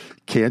coffee. You,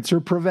 cancer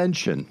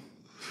prevention.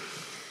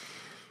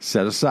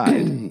 Set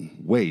aside,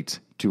 wait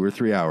 2 or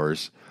 3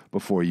 hours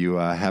before you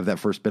have that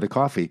first bit of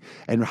coffee,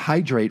 and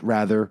hydrate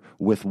rather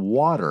with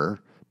water,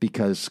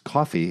 because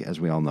coffee, as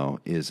we all know,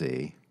 is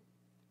a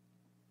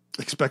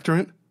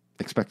expectorant.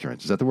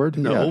 Expectorant, is that the word?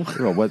 No.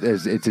 Yeah. Well, it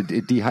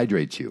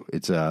dehydrates you.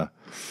 It's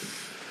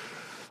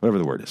whatever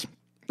the word is.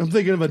 I'm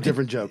thinking of a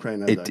different joke right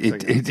now. It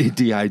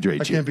dehydrates you.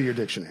 I can't be your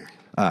dictionary.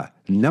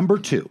 Number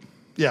 2.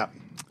 Yeah.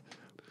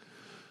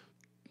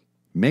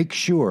 Make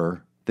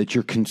sure that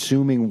you're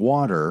consuming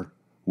water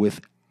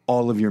with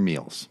all of your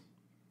meals.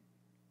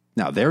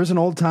 Now, there's an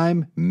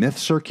old-time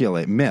myth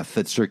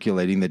that's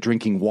circulating that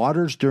drinking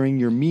waters during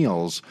your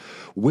meals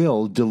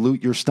will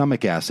dilute your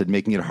stomach acid,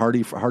 making it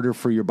harder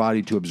for your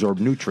body to absorb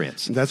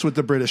nutrients. That's what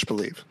the British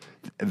believe.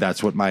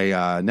 That's what my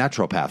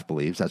naturopath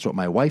believes. That's what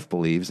my wife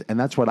believes, and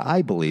that's what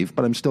I believe.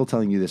 But I'm still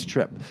telling you this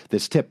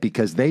tip,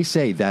 because they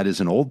say that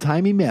is an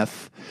old-timey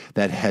myth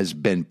that has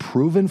been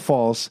proven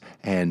false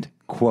and,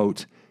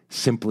 quote,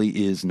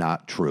 simply is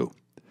not true.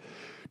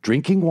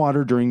 Drinking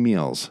water during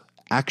meals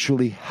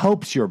actually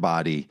helps your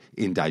body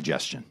in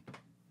digestion.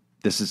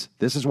 This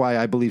is why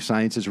I believe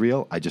science is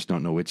real. I just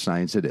don't know which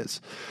science it is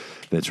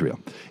that's real.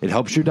 It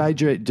helps your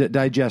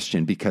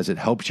digestion because it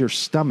helps your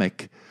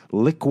stomach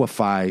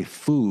liquefy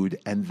food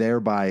and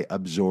thereby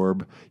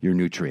absorb your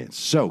nutrients.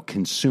 So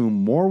consume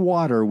more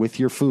water with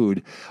your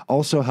food.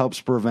 Also helps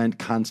prevent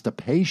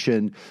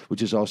constipation,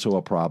 which is also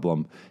a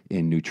problem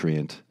in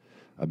nutrient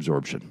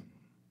absorption. Can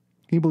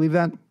you believe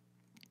that?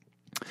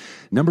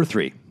 Number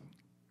 3.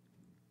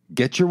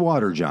 Get your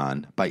water,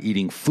 John, by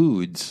eating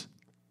foods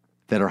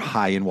that are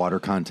high in water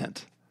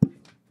content.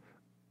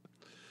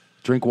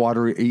 Drink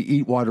water,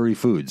 eat watery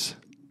foods.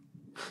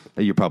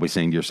 You're probably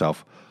saying to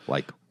yourself,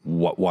 like,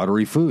 what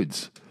watery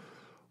foods?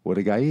 What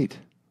did a guy eat?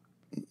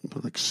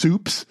 Like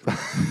soups?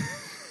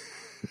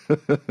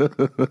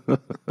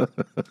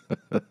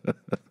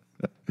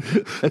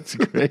 That's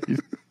great.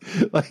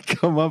 Like,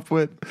 come up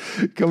with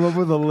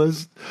a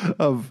list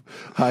of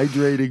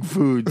hydrating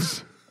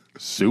foods.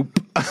 Soup.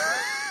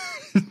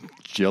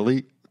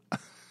 Chili,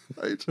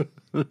 Right.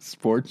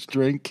 Sports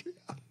drink,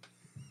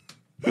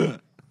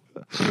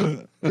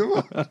 Come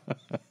on.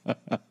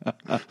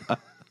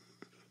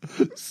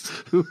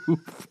 Soup.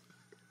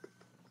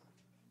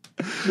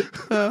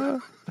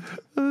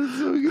 That's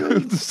so good.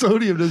 If the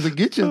sodium doesn't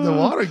get you, the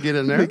water get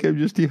in there. I think I'm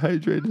just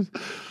dehydrated.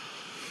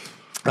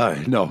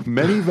 No,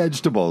 many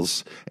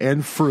vegetables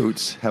and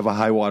fruits have a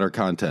high water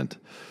content,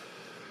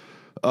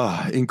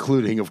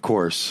 including, of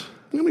course,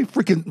 how many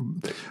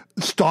freaking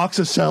stalks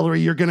of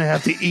celery you're going to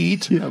have to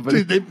eat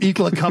to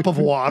equal a cup of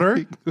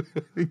water?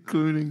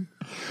 Including,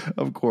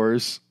 of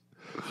course,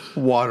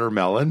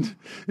 watermelon.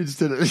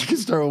 Instead of, you can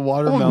start with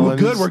watermelon.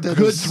 Good. We're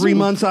good 3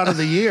 months out of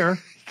the year.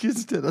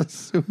 Instead of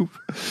soup.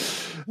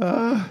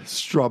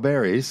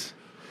 Strawberries,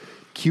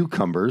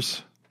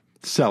 cucumbers,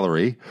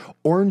 celery,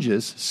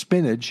 oranges,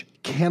 spinach,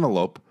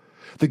 cantaloupe.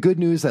 The good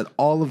news that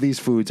all of these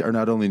foods are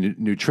not only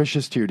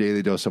nutritious to your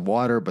daily dose of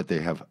water, but they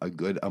have a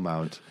good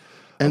amount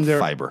of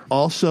fiber.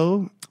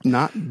 Also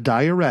not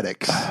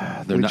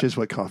diuretics, which is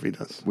what coffee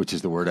does. Which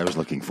is the word I was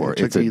looking for.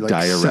 It's a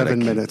diuretic. 7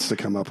 minutes to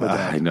come up with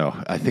that. I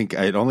know. I think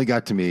it only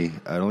got to me.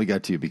 It only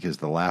got to you because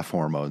the laugh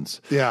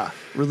hormones. Yeah,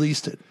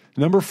 released it.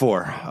 Number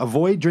 4,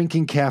 avoid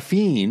drinking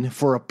caffeine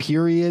for a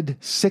period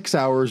 6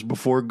 hours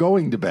before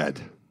going to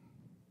bed.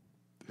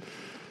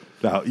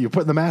 Now, you're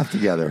putting the math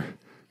together.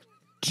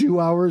 2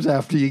 hours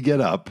after you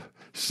get up,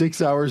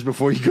 6 hours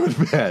before you go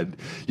to bed,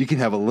 you can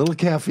have a little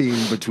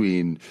caffeine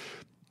between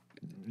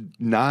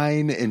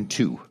 9 and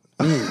 2.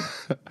 And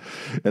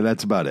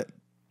that's about it.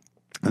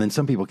 And then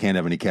some people can't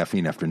have any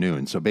caffeine after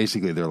noon. So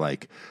basically they're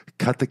like,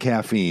 cut the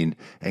caffeine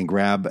and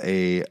grab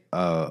a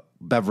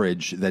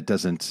beverage that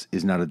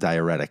is not a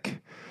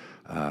diuretic.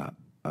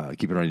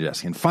 Keep it on your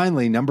desk. And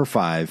finally, number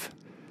 5,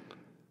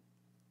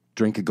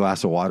 drink a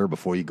glass of water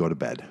before you go to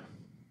bed.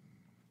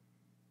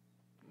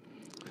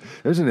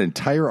 There's an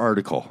entire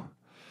article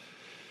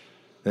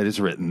that is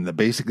written that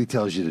basically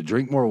tells you to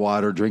drink more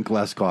water, drink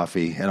less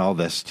coffee, and all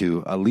this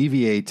to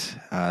alleviate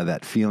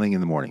that feeling in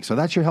the morning. So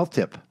that's your health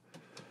tip.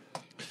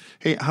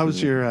 Hey,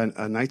 how's your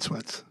night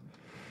sweats?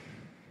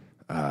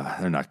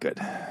 They're not good.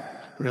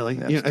 Really?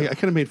 Yeah, I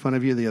kind of made fun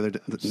of you the other day.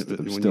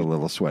 Still a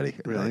little sweaty.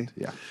 Really?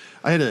 Yeah.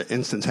 I had an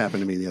instance happen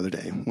to me the other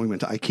day. We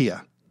went to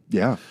IKEA.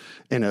 Yeah.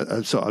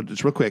 And so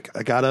just real quick,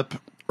 I got up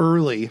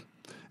early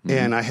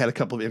and I had a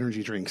couple of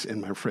energy drinks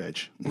in my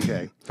fridge.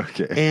 Okay.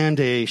 Okay. And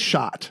a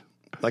shot.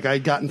 Like I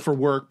had gotten for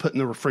work, put in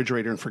the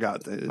refrigerator and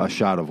forgot. A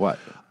shot of what?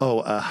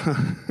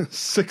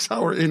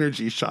 6-hour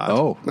energy shot.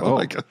 Oh.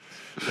 Like,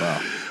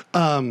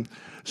 wow.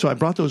 So I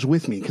brought those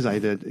with me because I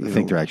did. I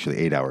think they're actually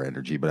 8-hour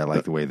energy, but I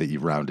like the way that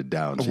you've rounded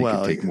down, so you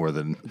can take more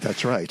than.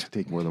 That's right.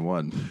 Take more than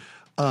one.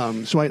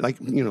 So I I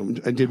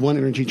did one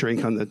energy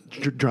drink on the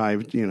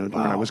drive,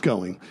 where I was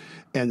going,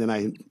 and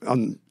then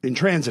in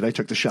transit I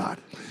took the shot,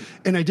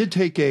 and I did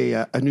take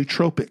a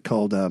nootropic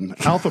called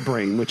Alpha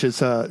Brain, which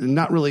is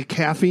not really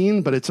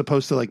caffeine, but it's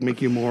supposed to like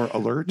make you more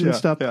alert and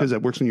stuff because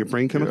it works on your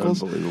brain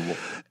chemicals. Unbelievable.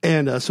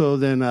 And so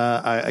then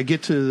I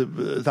get to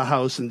the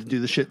house and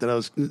do the shit that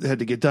I had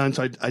to get done.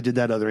 So I did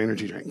that other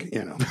energy drink,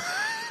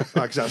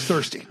 because I was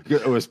thirsty.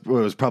 It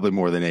was probably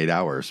more than 8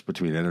 hours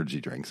between energy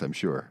drinks, I'm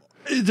sure.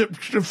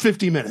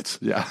 50 minutes.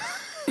 Yeah.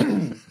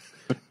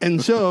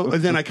 And so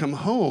then I come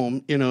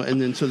home,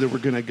 and then so then we're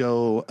going to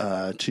go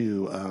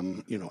to,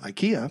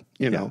 IKEA,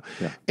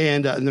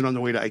 and then on the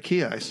way to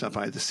IKEA, I stop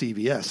by the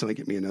CVS and I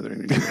get me another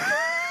energy drink.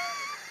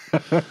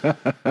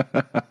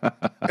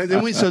 And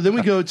then we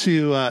go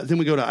to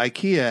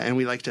IKEA and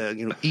we like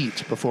to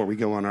eat before we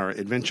go on our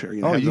adventure.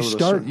 You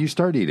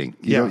start eating.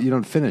 You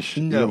don't finish.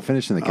 You don't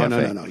finish in the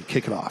cafe. No. You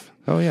kick it off.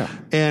 Oh yeah.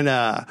 And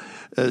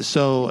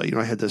so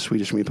I had the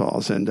Swedish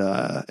meatballs and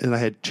I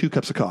had 2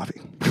 cups of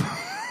coffee.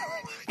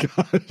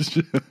 Gosh.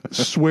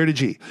 Swear to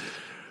G.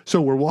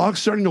 So we're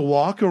starting to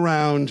walk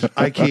around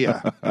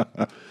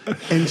IKEA,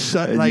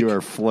 and you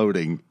are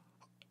floating.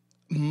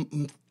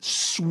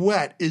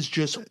 Sweat is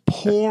just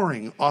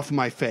pouring off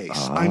my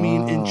face. I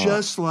mean, and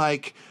just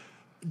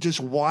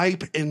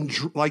wipe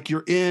and like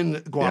you're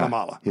in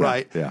Guatemala,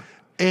 right? Yeah.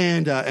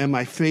 And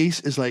my face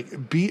is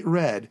like beet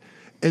red.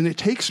 And it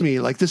takes me,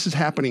 this is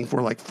happening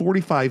for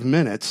 45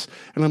 minutes.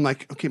 And I'm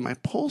like, okay, my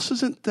pulse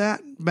isn't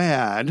that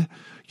bad.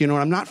 And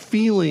I'm not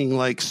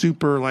feeling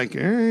super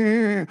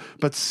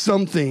but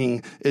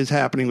something is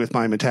happening with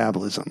my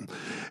metabolism.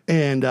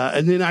 And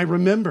then I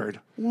remembered,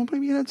 well,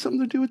 maybe it had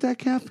something to do with that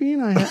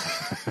caffeine I had.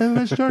 And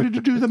I started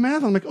to do the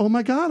math. I'm like, oh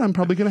my God, I'm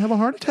probably going to have a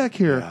heart attack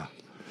here. Yeah.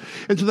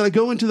 And so then I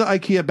go into the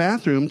IKEA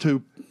bathroom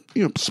to,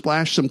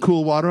 splash some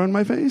cool water on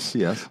my face.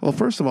 Yes. Well,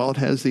 first of all, it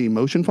has the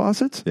motion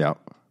faucets. Yeah.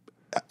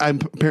 I'm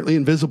apparently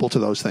invisible to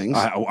those things.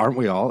 Aren't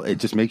we all? It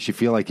just makes you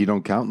feel like you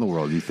don't count in the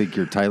world. You think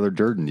you're Tyler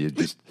Durden.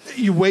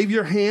 You wave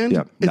your hand.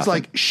 Yep, it's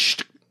like, shh.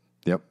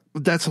 Yep.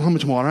 That's how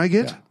much water I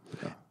get.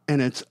 Yeah. And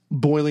it's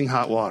boiling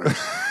hot water.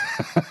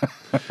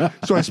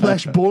 So I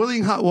splash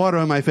boiling hot water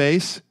on my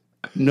face.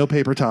 No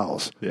paper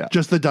towels. Yeah.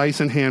 Just the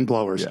Dyson hand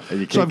blowers. Yeah.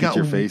 And you can't get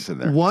your face in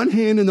there. One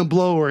hand in the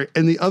blower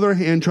and the other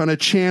hand trying to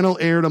channel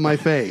air to my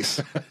face,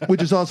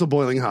 which is also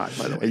boiling hot,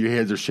 by the way. And your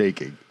hands are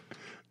shaking.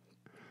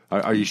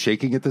 Are you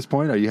shaking at this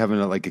point? Are you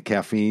having a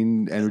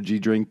caffeine energy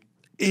drink?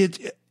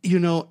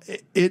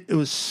 it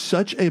was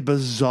such a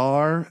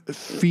bizarre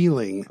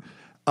feeling.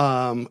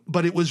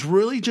 But it was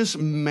really just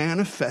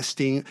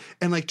manifesting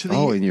and like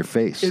in your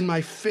face, in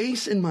my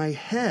face, in my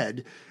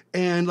head.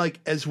 And like,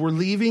 as we're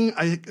leaving,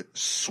 I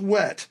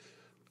sweat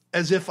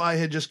as if I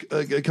had just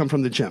come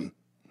from the gym.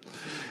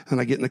 And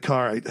I get in the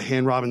car, I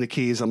hand Robin the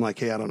keys. I'm like,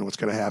 hey, I don't know what's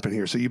going to happen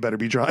here, so you better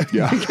be driving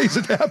in case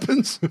it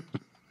happens.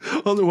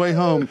 On the way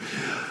home,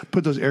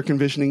 put those air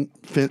conditioning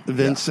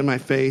vents in my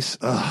face.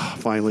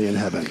 Finally in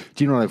heaven.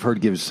 Do you know what I've heard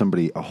gives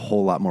somebody a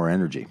whole lot more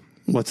energy?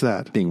 What's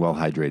that? Being well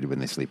hydrated when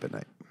they sleep at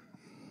night.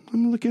 I'm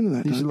going to look into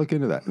that. You should look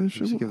into that. You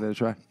should give that a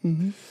try.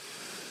 Mm-hmm.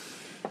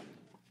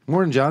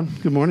 Morning, John.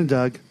 Good morning,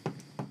 Doug.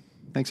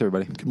 Thanks,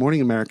 everybody. Good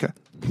morning, America.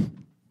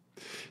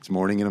 It's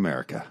Morning in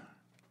America.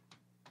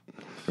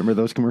 Remember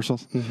those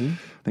commercials? Mm-hmm.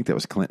 I think that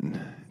was Clinton.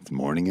 It's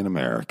Morning in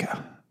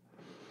America.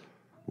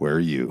 Where are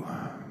you?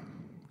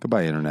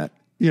 Goodbye, Internet.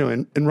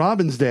 In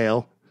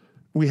Robbinsdale,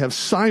 we have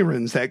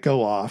sirens that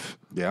go off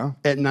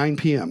at 9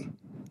 p.m.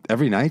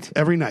 Every night?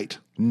 Every night.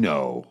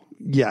 No.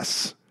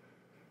 Yes.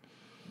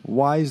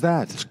 Why is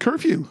that? It's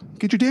curfew.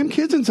 Get your damn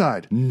kids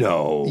inside.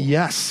 No.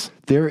 Yes.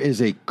 There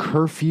is a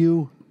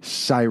curfew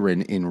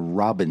siren in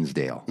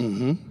Robbinsdale.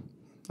 Mm-hmm.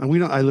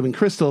 And I live in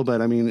Crystal,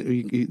 but I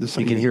mean, you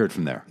can hear it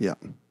from there. Yeah.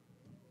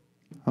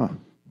 Huh.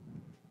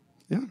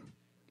 Yeah.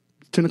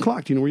 10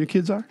 o'clock. Do you know where your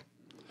kids are?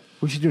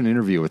 We should do an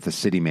interview with the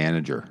city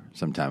manager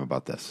sometime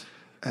about this.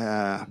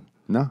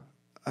 No?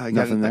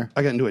 Nothing there?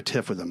 I got into a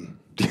tiff with him.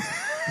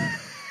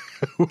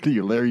 What are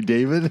you, Larry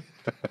David?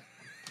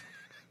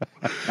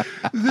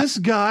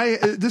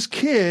 This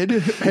kid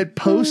had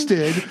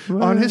posted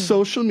on his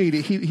social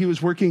media. He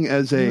was working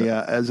as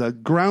a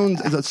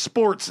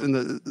sports in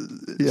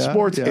the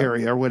sports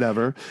area or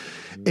whatever,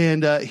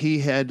 and he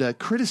had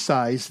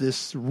criticized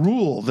this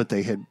rule that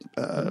they had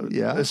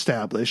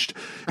established,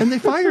 and they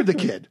fired the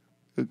kid.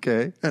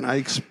 Okay, and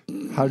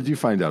how did you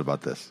find out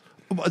about this?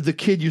 The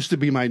kid used to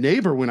be my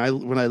neighbor when I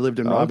lived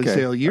in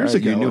Robbinsdale years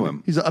ago. You knew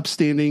him. He's an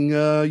upstanding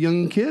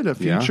young kid, a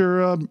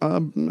future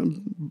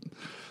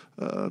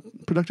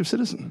productive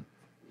citizen.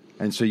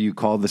 And so you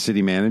called the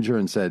city manager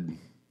and said,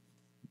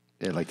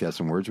 I'd like to have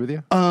some words with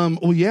you?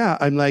 Well, yeah.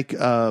 I'm like,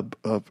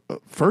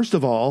 first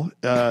of all,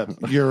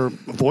 your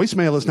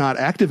voicemail is not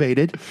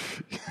activated.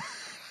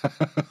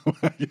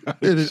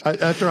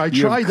 After I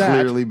tried that,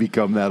 clearly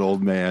become that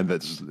old man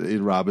that's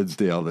in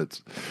Robbinsdale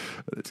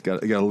that's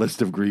got a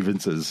list of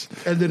grievances.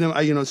 And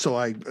then so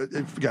I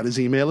got his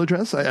email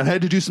address. I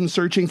had to do some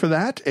searching for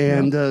that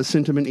and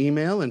sent him an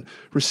email and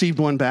received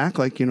one back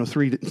 3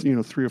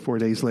 or 4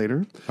 days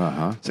later,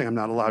 saying I'm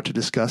not allowed to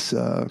discuss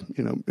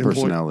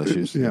personnel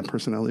issues. Yeah,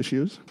 personnel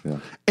issues. Yeah.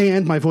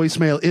 And my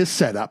voicemail is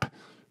set up.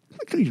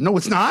 No,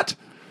 it's not.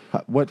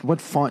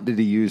 What font did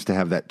he use to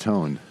have that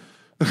tone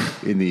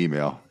in the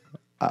email?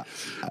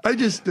 I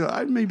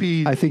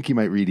think you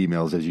might read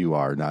emails as you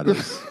are, not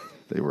as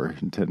they were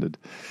intended.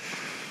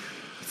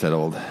 It's that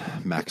old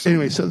maxim.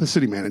 Anyway, so the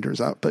city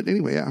manager's out. But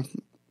anyway, yeah,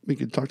 we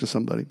could talk to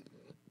somebody.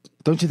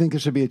 Don't you think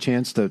there should be a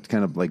chance to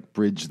kind of like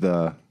bridge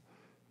the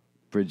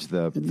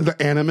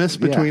animus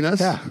between us?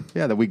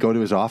 Yeah, that we go to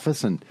his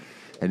office and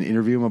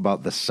interview him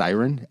about the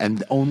siren,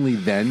 and only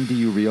then do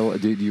you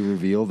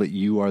reveal that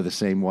you are the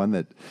same one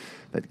that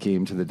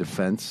came to the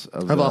defense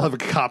of. I'll have a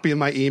copy of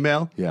my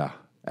email. Yeah.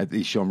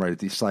 You show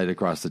him slide it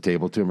across the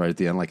table to him right at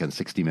the end, like on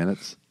 60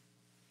 Minutes.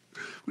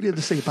 What do you have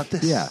to say about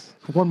this? Yeah.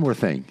 One more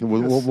thing.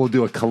 We'll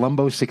do a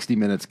Columbo 60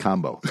 Minutes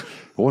combo.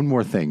 One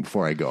more thing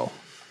before I go.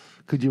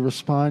 Could you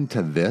respond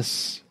to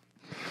this?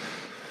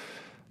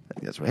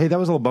 That's right. Hey, that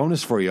was a little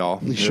bonus for you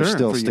all. Sure. You're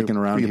still sticking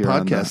around here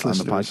on the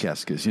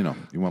podcast because, you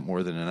want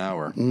more than an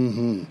hour.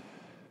 Mm-hmm.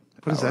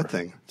 What is that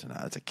thing?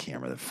 It's a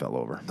camera that fell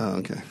over. Oh,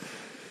 okay.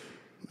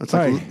 That's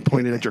like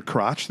pointed at your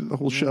crotch the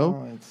whole show?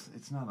 No,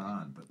 it's not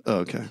on. But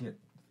okay.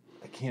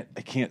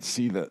 I can't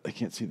see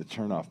the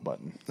turn off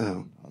button.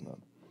 Oh. On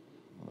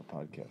the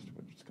podcast.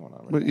 What's going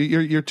on? But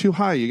you're too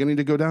high. You're gonna need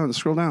to go down.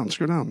 Scroll down. I'm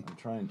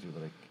trying to,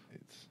 but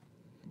it's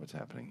what's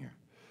happening here.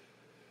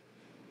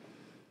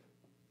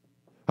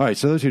 All right.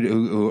 So those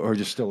who are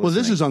just still listening.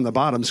 Well, this is on the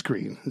bottom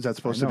screen. Is that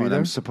supposed to be there?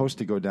 I'm supposed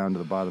to go down to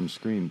the bottom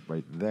screen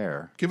right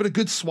there. Give it a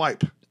good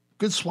swipe.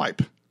 Good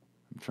swipe.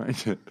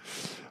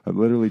 I'm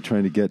literally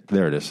trying to get.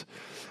 There it is.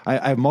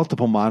 I have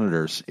multiple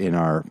monitors in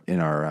our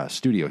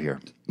studio here,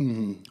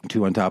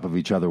 two on top of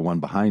each other, one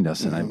behind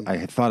us, and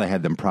I thought I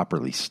had them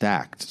properly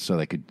stacked so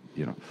I could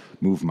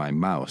move my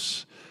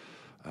mouse.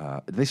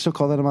 They still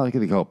call that a mouse?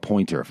 They call it a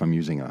pointer if I'm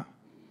using a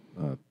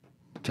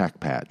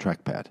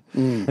trackpad.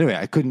 Anyway,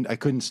 I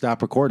couldn't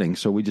stop recording,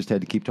 so we just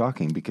had to keep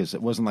talking because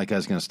it wasn't like I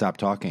was going to stop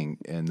talking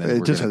and then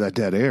it just had that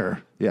dead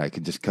air. Yeah, I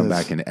could just come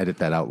back and edit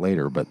that out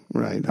later, but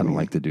I don't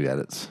like to do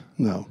edits.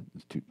 No,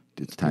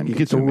 it's time. You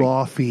get the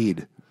raw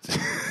feed.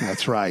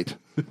 That's right.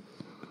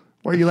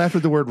 Why are you laughing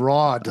at the word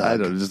raw, Doug? I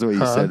don't know, just the way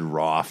you said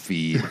raw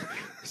feed.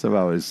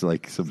 Somehow it's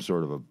like some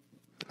sort of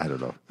I don't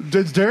know.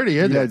 It's dirty,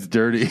 isn't it? Yeah, it's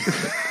dirty.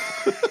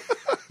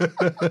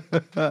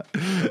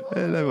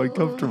 And I'm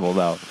uncomfortable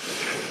now.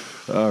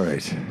 All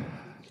right.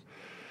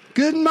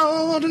 Good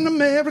morning,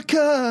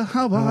 America.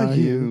 How are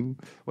you?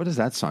 What is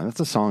that song? That's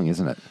a song,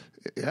 isn't it?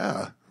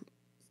 Yeah.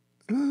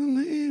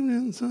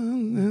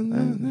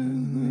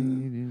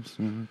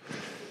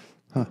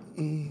 Huh.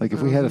 Like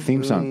if we had a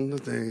theme song. The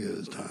thing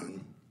is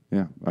done.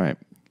 Yeah. All right.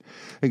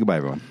 Hey, goodbye,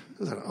 everyone.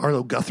 Is that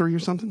Arlo Guthrie or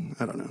something?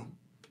 I don't know.